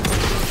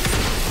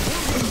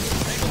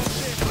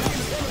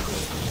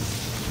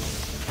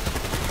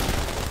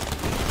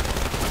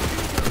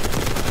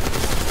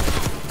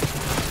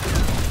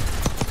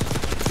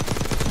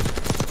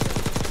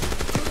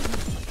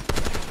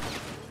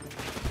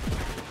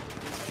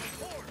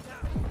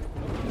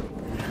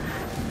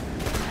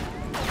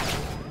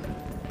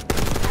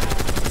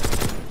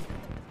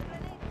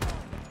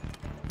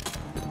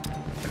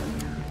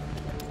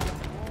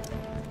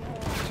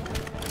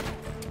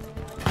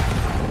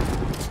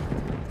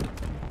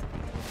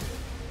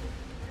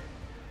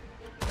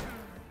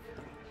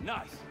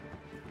 Nice.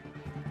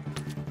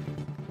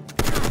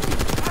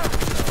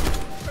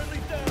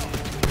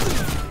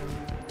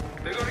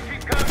 They're gonna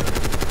keep coming.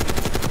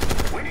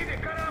 We need to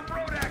cut off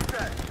road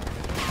access.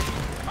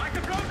 I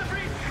can close the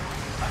breach.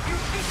 A few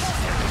people.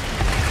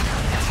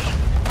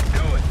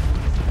 Do it.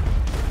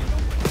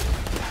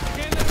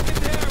 Can't let him get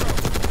the arrow.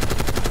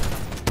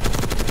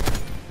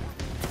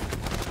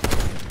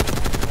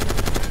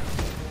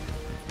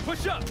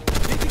 Push up.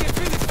 Need to get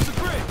finished to the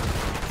bridge.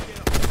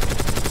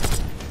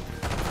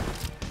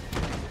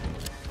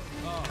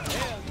 Oh,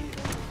 hell yeah.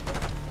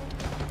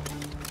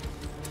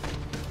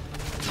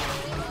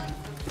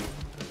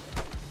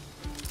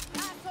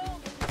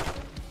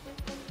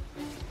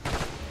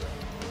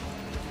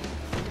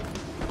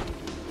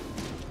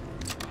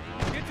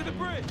 Get to the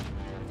bridge.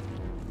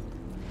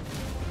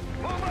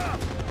 Move up.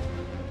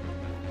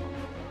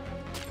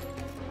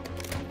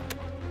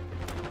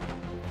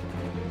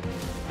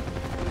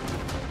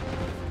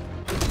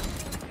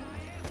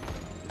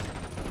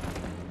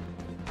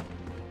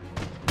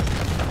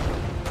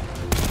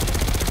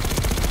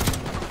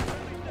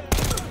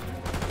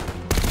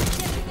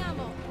 Getting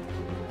ammo.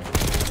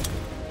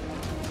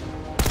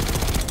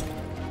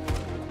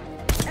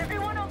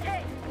 Everyone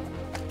okay?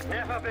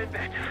 Never been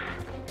better.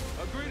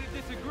 Agree to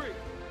disagree.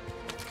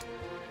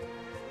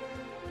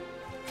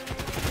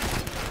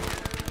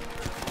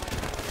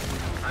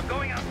 I'm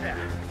going out there.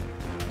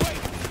 Wait,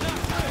 not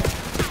good.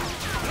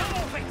 No,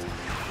 wait.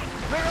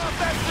 Clear off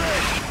that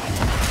bridge.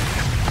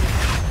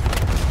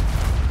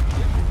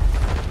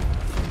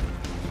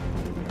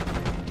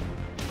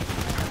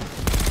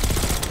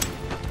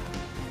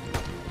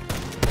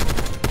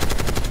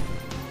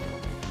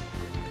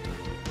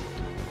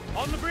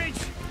 On the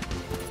bridge.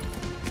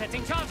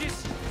 Setting charges.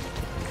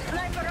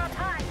 Sniper up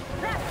high.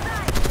 Left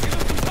side. Give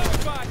him some cover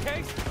fire,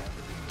 Case.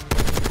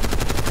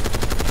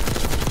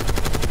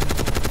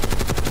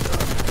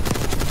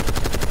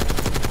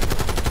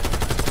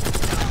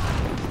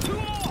 Two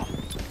more.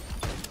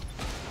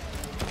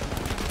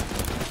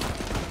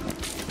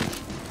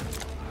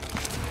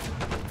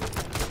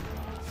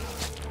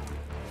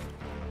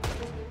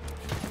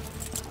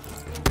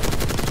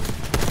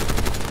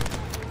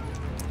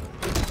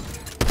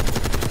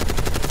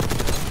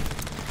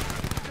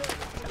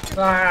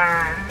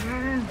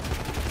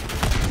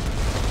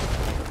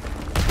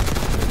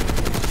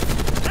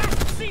 That's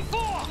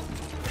C4.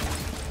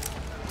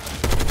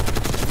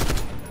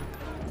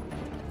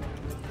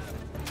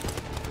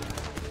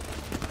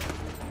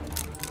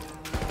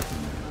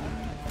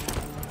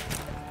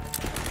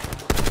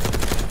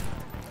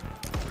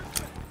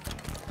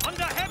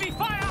 Under heavy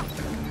fire.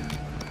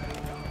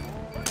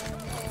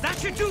 That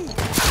should do.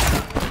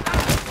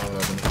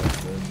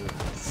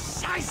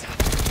 Scheiße.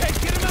 Hey,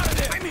 get him out of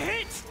there. I'm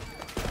hit.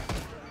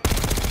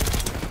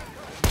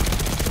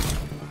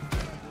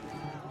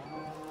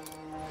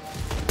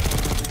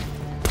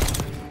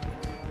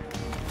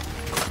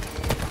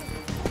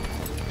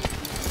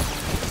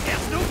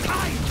 There's no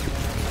time.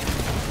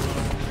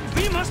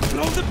 We must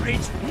blow the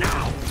bridge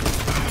now.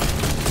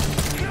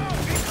 No,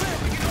 be clear.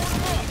 We can hold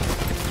them off.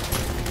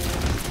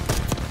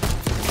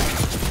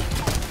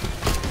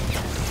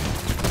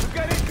 We've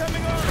got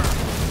incoming armor.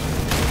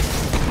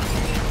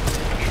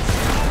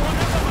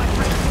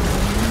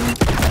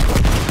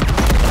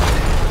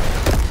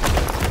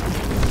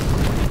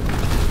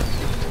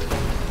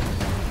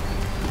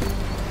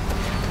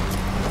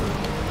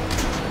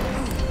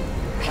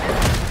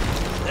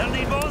 They'll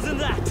need more than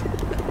that.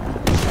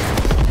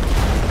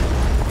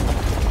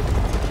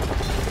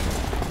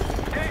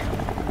 Hey,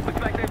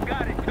 looks like they've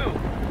got it too.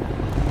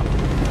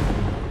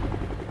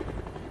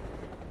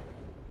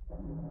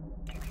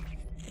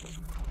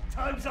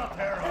 Time's up,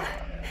 Harold.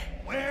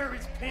 Where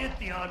is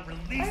Pantheon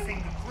releasing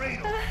the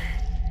cradle?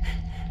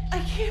 I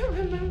can't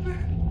remember.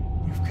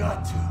 You've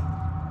got to.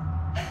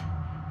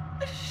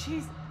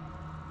 She's...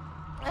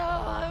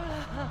 Oh,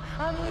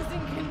 I'm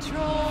losing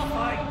control.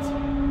 Fight.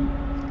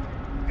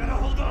 You gotta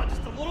hold on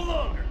just a little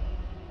longer.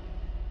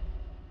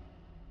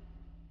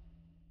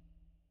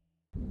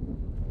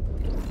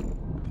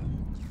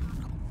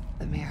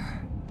 The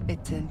mirror,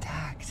 it's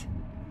intact.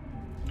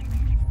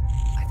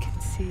 I can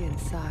see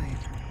inside.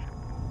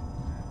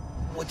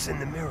 What's in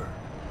the mirror?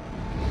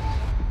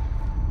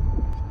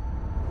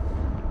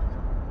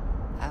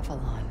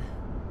 Avalon.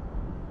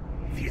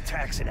 The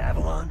attacks in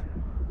Avalon?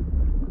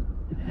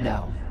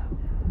 No.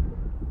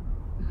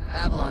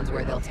 Avalon's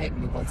where they'll take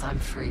me once I'm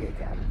free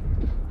again.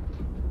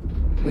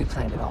 We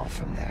planned it all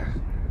from there.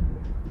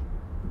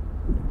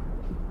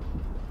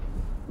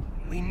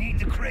 We need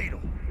the cradle.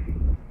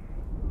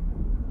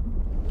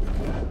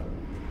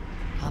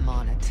 I'm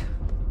on it.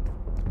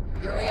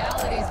 Your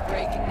reality's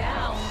breaking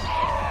down.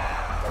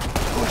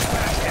 Push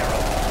back,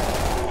 Harold.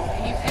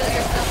 Can you feel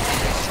yourself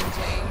vanishing,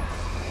 Jane?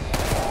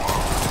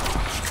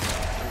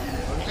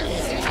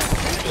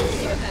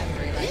 Your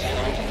memory like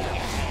everything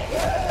else.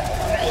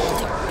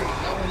 Don't worry,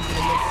 no one's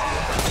gonna miss you.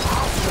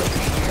 I'll still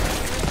be here.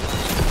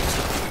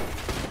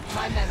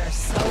 My men are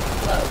so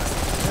close.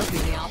 They'll be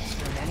in the ops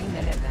room any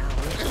minute now.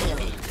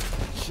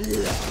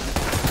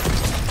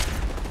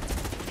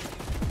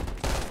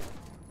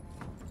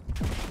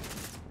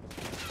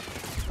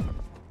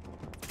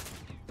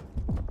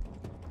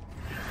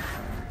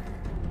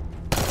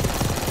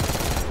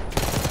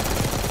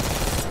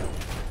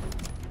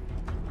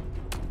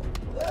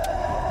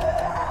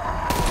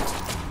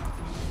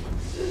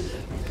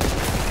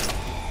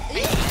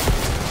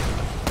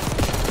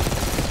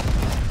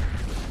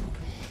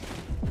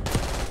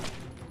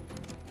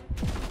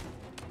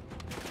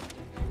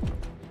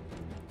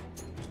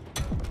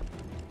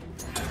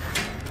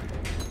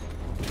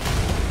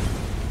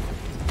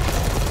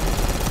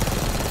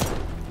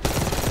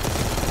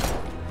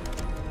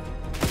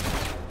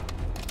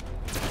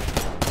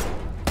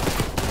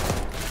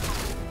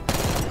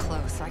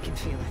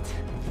 feel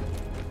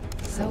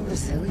it. So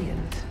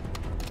resilient.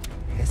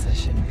 Guess I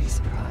shouldn't be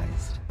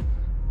surprised.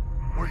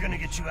 We're gonna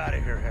get you out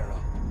of here,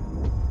 Harrow.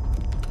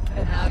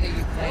 And how do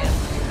you plan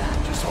to do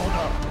that? Just hold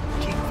up.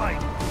 Keep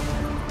fighting.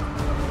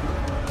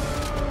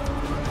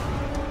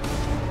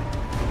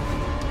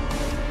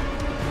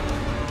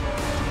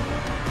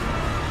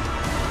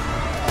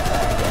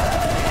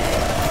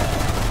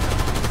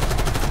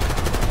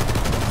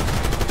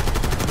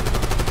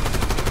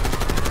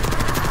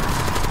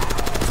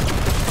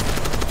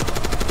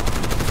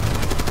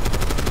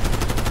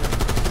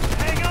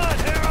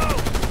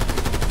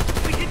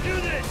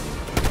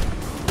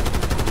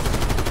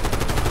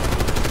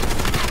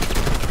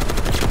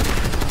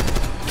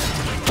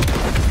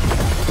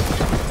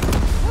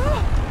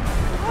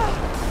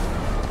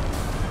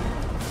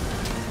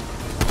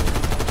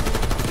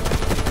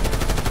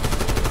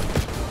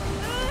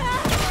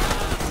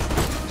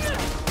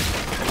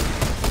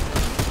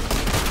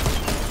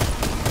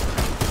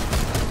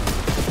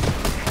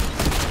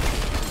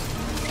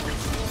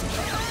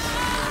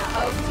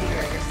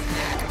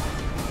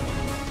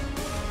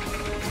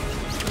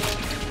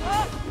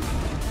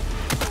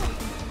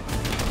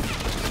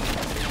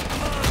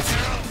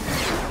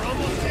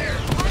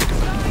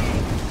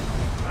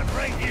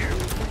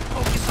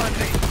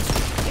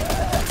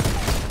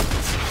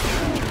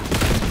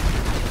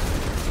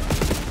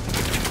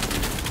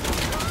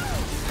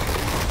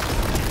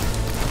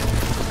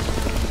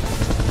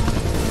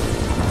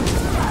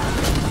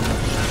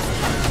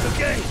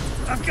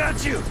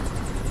 Got you!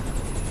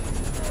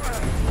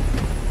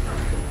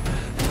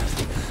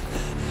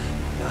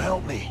 Now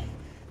help me.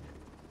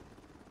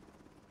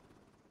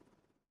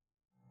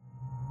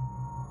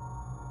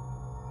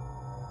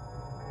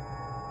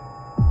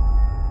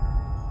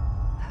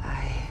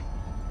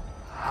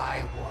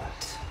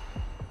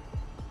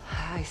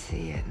 I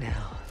see it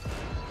now.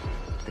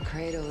 The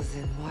cradle's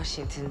in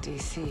Washington,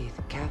 D.C.,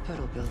 the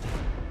Capitol building.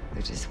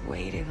 They're just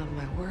waiting on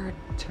my word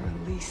to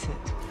release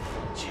it.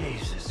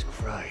 Jesus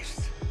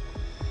Christ.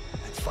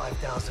 That's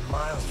 5,000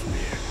 miles from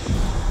here.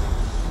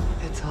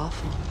 It's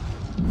awful.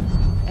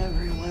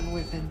 Everyone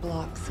within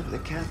blocks of the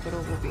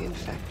Capitol will be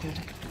infected.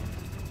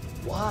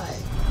 Why?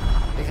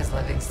 Because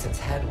Livingston's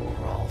head will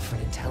roll for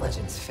an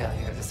intelligence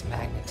failure of this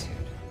magnitude.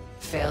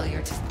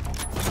 Failure to...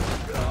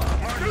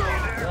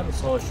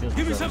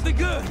 Give me something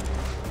good!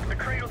 The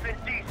cradle's in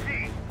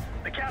D.C.,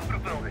 the Capitol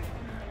building.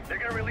 They're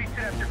gonna release it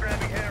after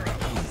grabbing Harrow.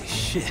 Holy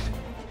shit.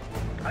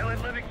 I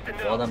let Livingston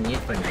know. Let's see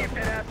if that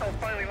asshole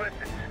finally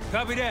listens.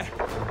 Copy that.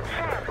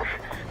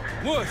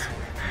 Woods!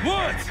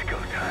 Woods! It's go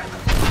time.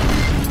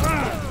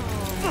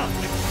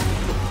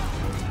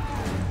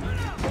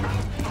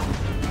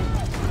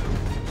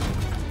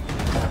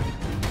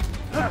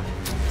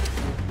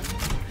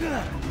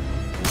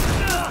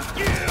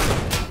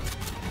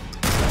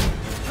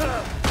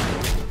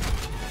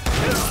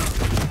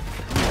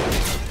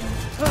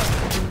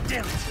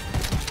 Damn it!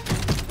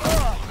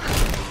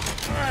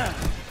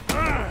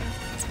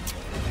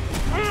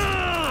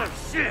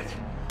 Shit!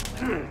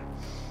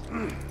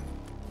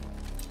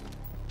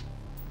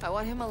 I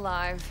want him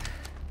alive.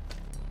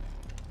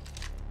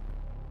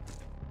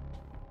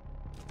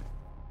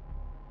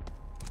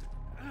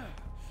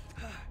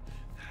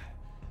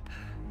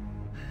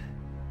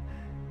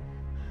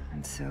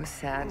 I'm so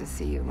sad to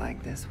see you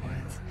like this,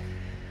 Woods.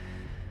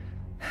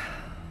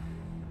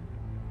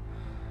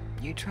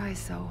 You try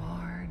so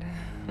hard.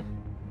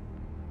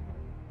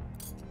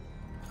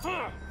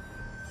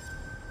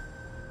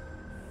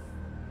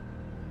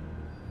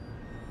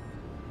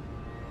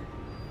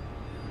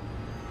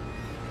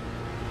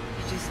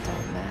 You just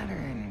don't matter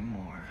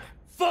anymore.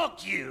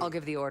 Fuck you! I'll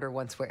give the order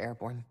once we're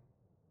airborne.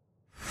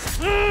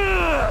 Don't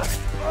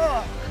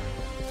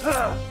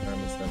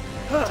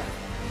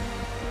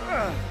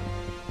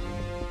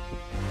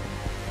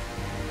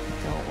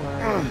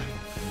worry.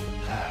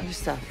 Your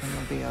suffering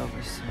will be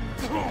over soon.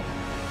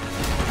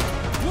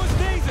 What's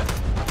Danger?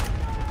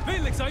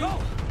 Felix, are you?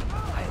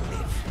 I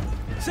live.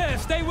 Sam,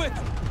 stay with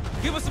them.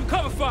 Give us some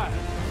cover fire.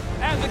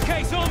 Have the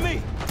case on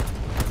me.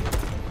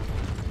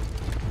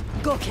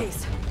 Go,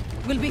 Case.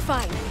 We'll be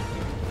fine.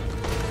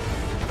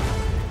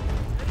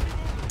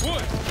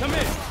 Wood, come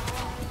in.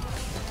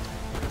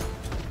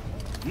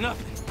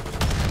 Nothing.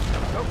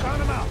 Go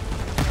count him out.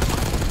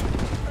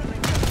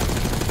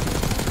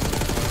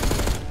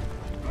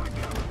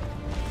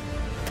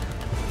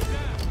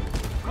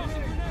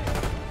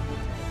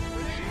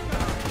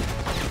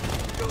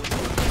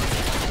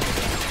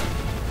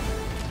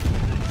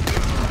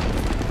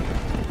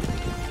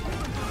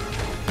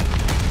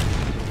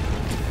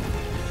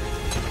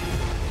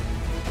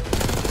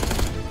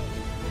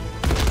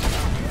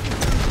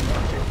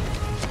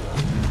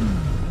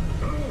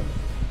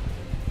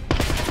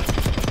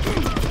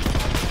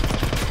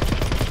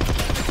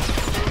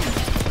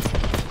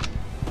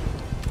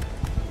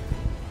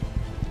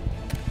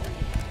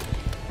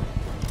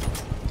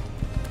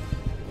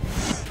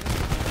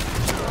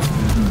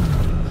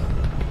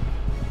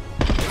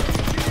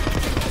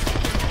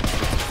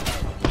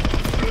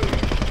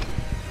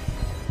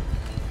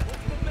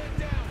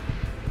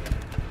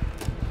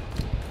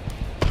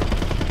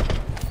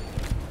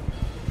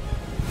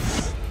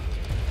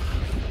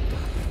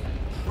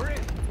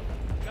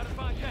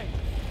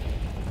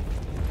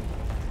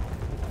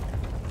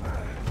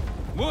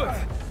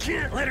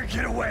 let her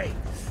get away.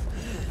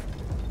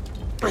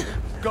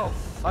 Go.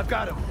 I've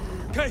got him.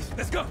 Case,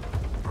 let's go.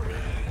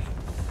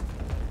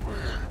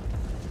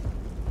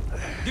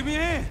 Give me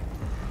a hand.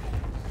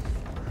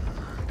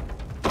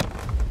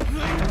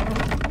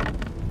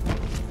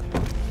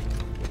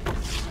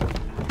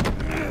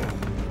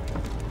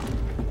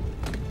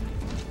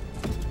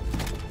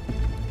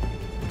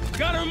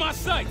 Got her in my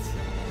sights.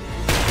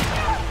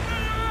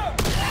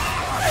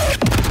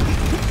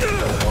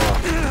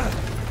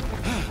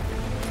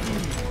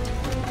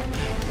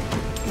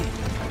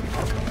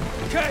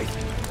 Case!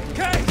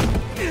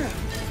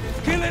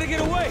 Can't let her get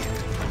away!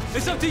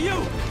 It's up to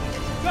you!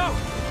 Go!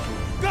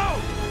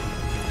 Go!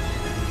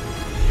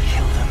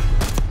 Kill them.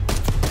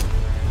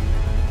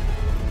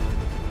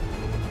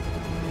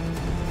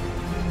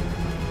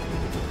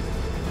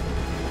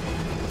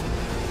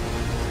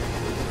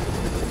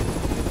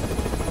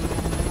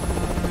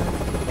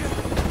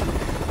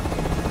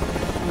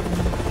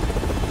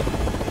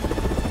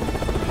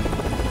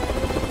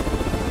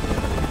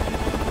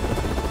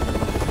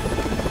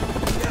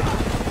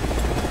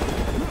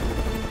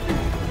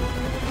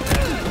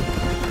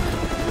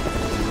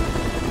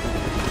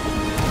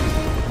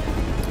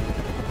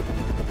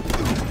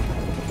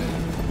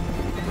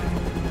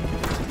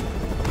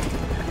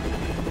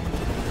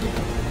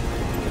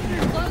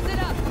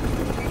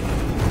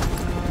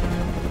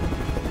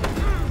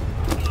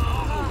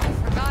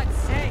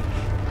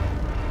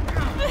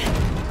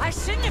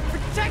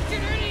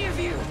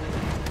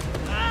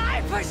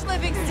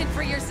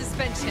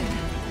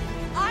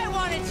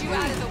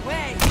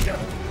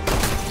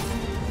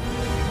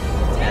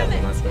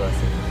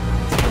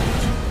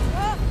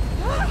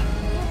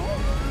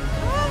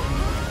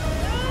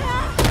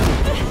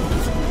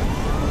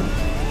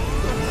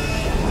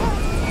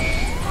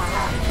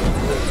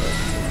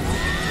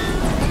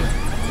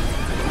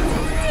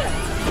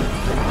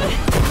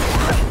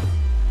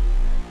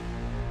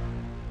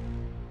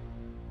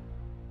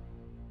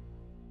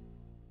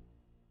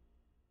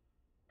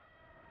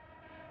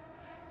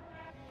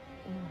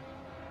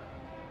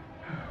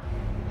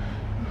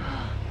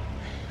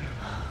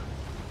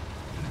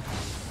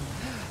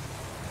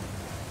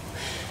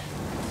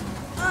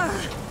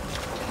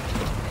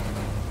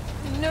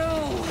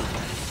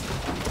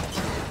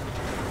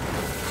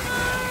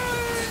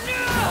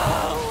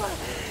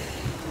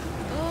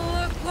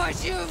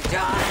 You've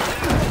done!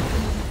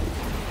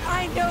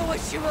 I know what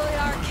you really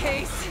are,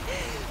 Case.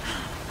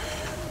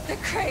 The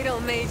cradle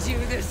made you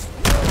this...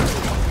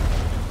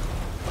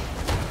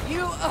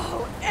 You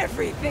owe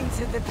everything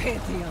to the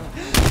Pantheon.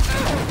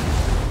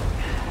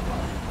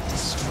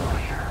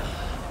 Destroy her.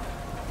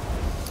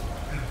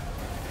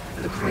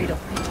 The cradle.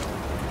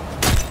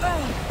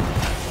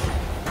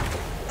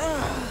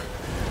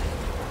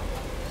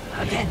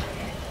 Again.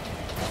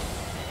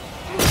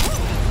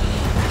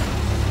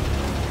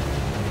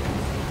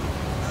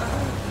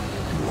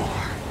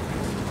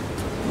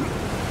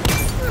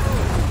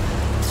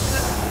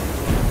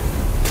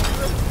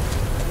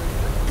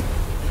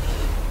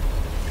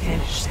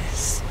 Finish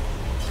this.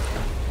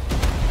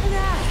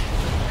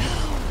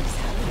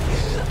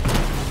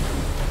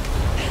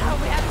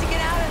 We have to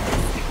get out of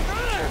this.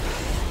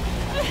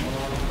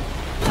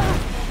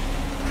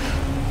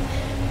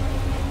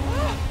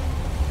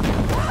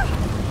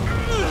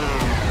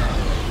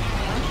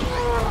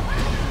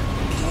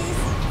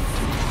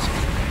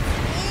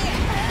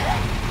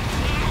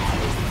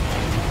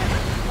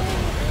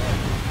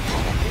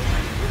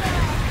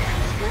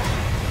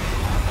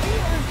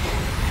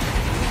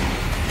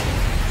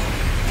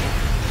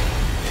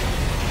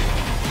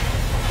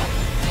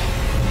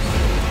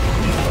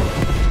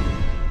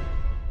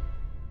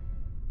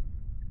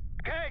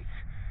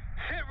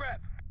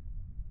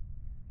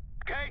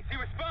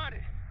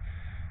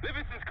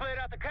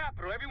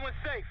 Everyone's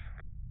safe.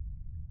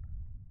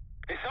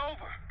 It's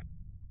over.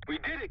 We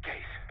did it, Case.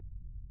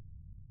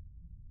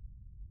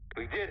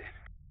 We did it.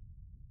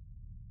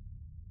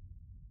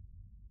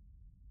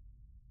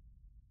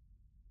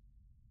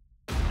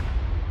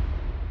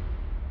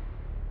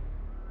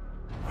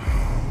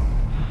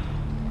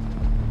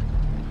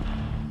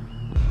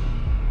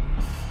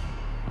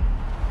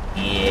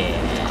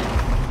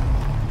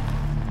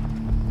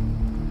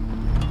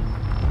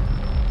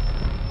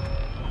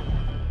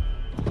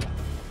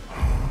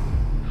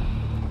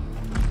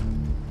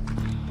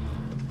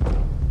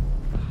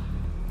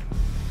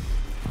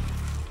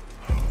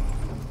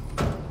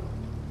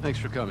 Thanks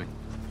for coming.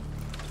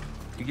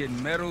 You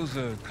getting medals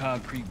or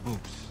concrete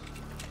boots?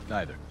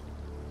 Neither.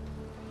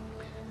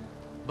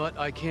 But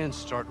I can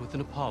start with an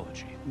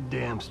apology.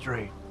 Damn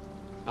straight.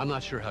 I'm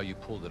not sure how you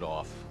pulled it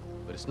off,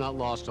 but it's not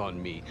lost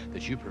on me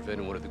that you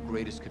prevented one of the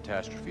greatest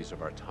catastrophes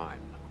of our time.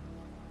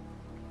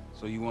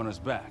 So you want us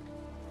back?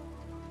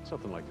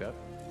 Something like that.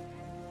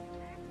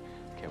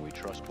 Can we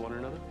trust one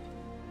another?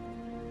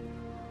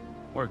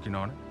 Working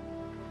on it.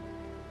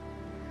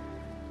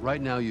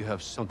 Right now you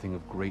have something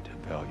of great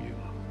value.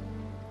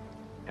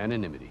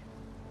 Anonymity.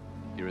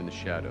 You're in the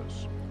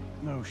shadows.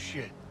 No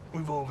shit.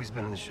 We've always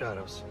been in the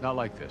shadows. Not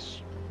like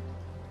this.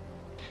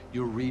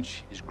 Your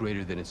reach is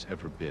greater than it's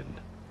ever been.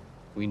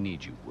 We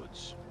need you,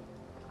 Woods.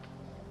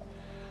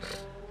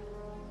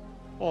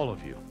 All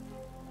of you.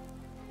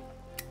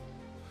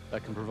 I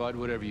can provide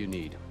whatever you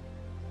need.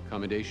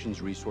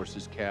 Accommodations,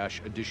 resources,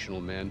 cash, additional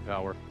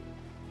manpower.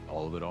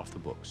 All of it off the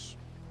books.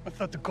 I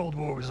thought the Cold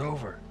War was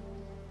over.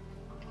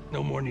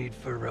 No more need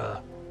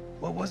for,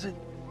 what was it?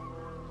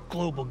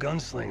 Global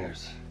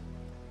gunslingers.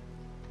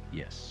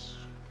 Yes.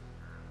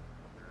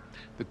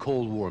 The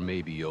Cold War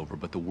may be over,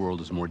 but the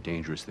world is more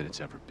dangerous than it's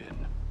ever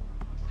been.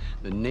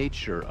 The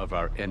nature of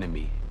our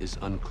enemy is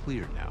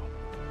unclear now.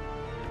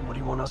 What do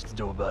you want us to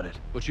do about it?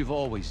 What you've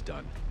always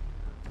done.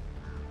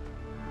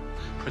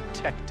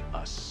 Protect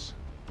us.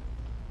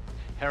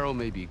 Harrow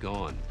may be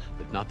gone,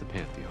 but not the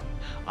Pantheon.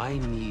 I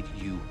need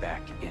you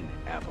back in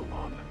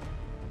Avalon.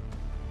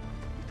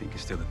 You think you're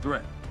still a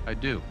threat? I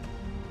do.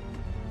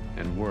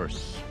 And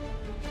worse.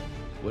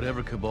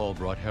 Whatever cabal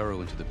brought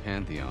Harrow into the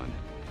Pantheon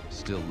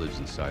still lives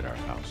inside our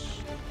house.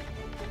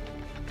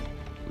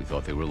 We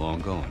thought they were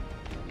long gone.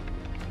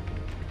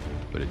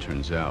 But it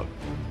turns out,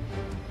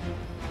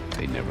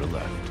 they never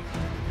left.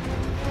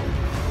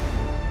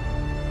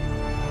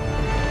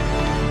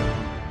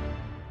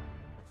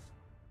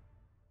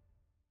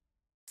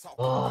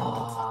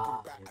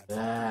 Oh, be.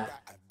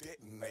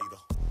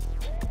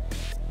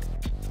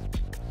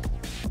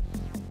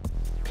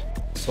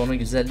 Sonu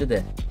güzeldi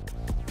de.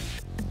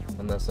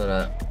 Ondan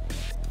sonra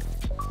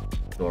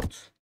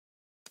short.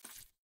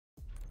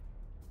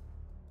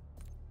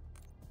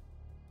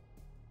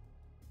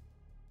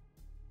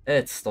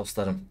 Evet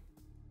dostlarım.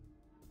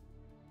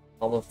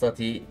 Call of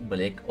Duty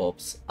Black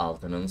Ops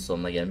 6'nın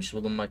sonuna gelmiş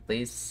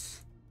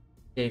bulunmaktayız.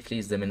 Keyifli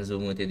izlemenizi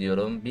umut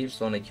ediyorum. Bir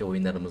sonraki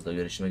oyunlarımızda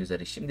görüşmek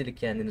üzere. Şimdilik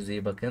kendinize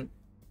iyi bakın.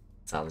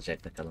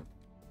 Sağlıcakla kalın.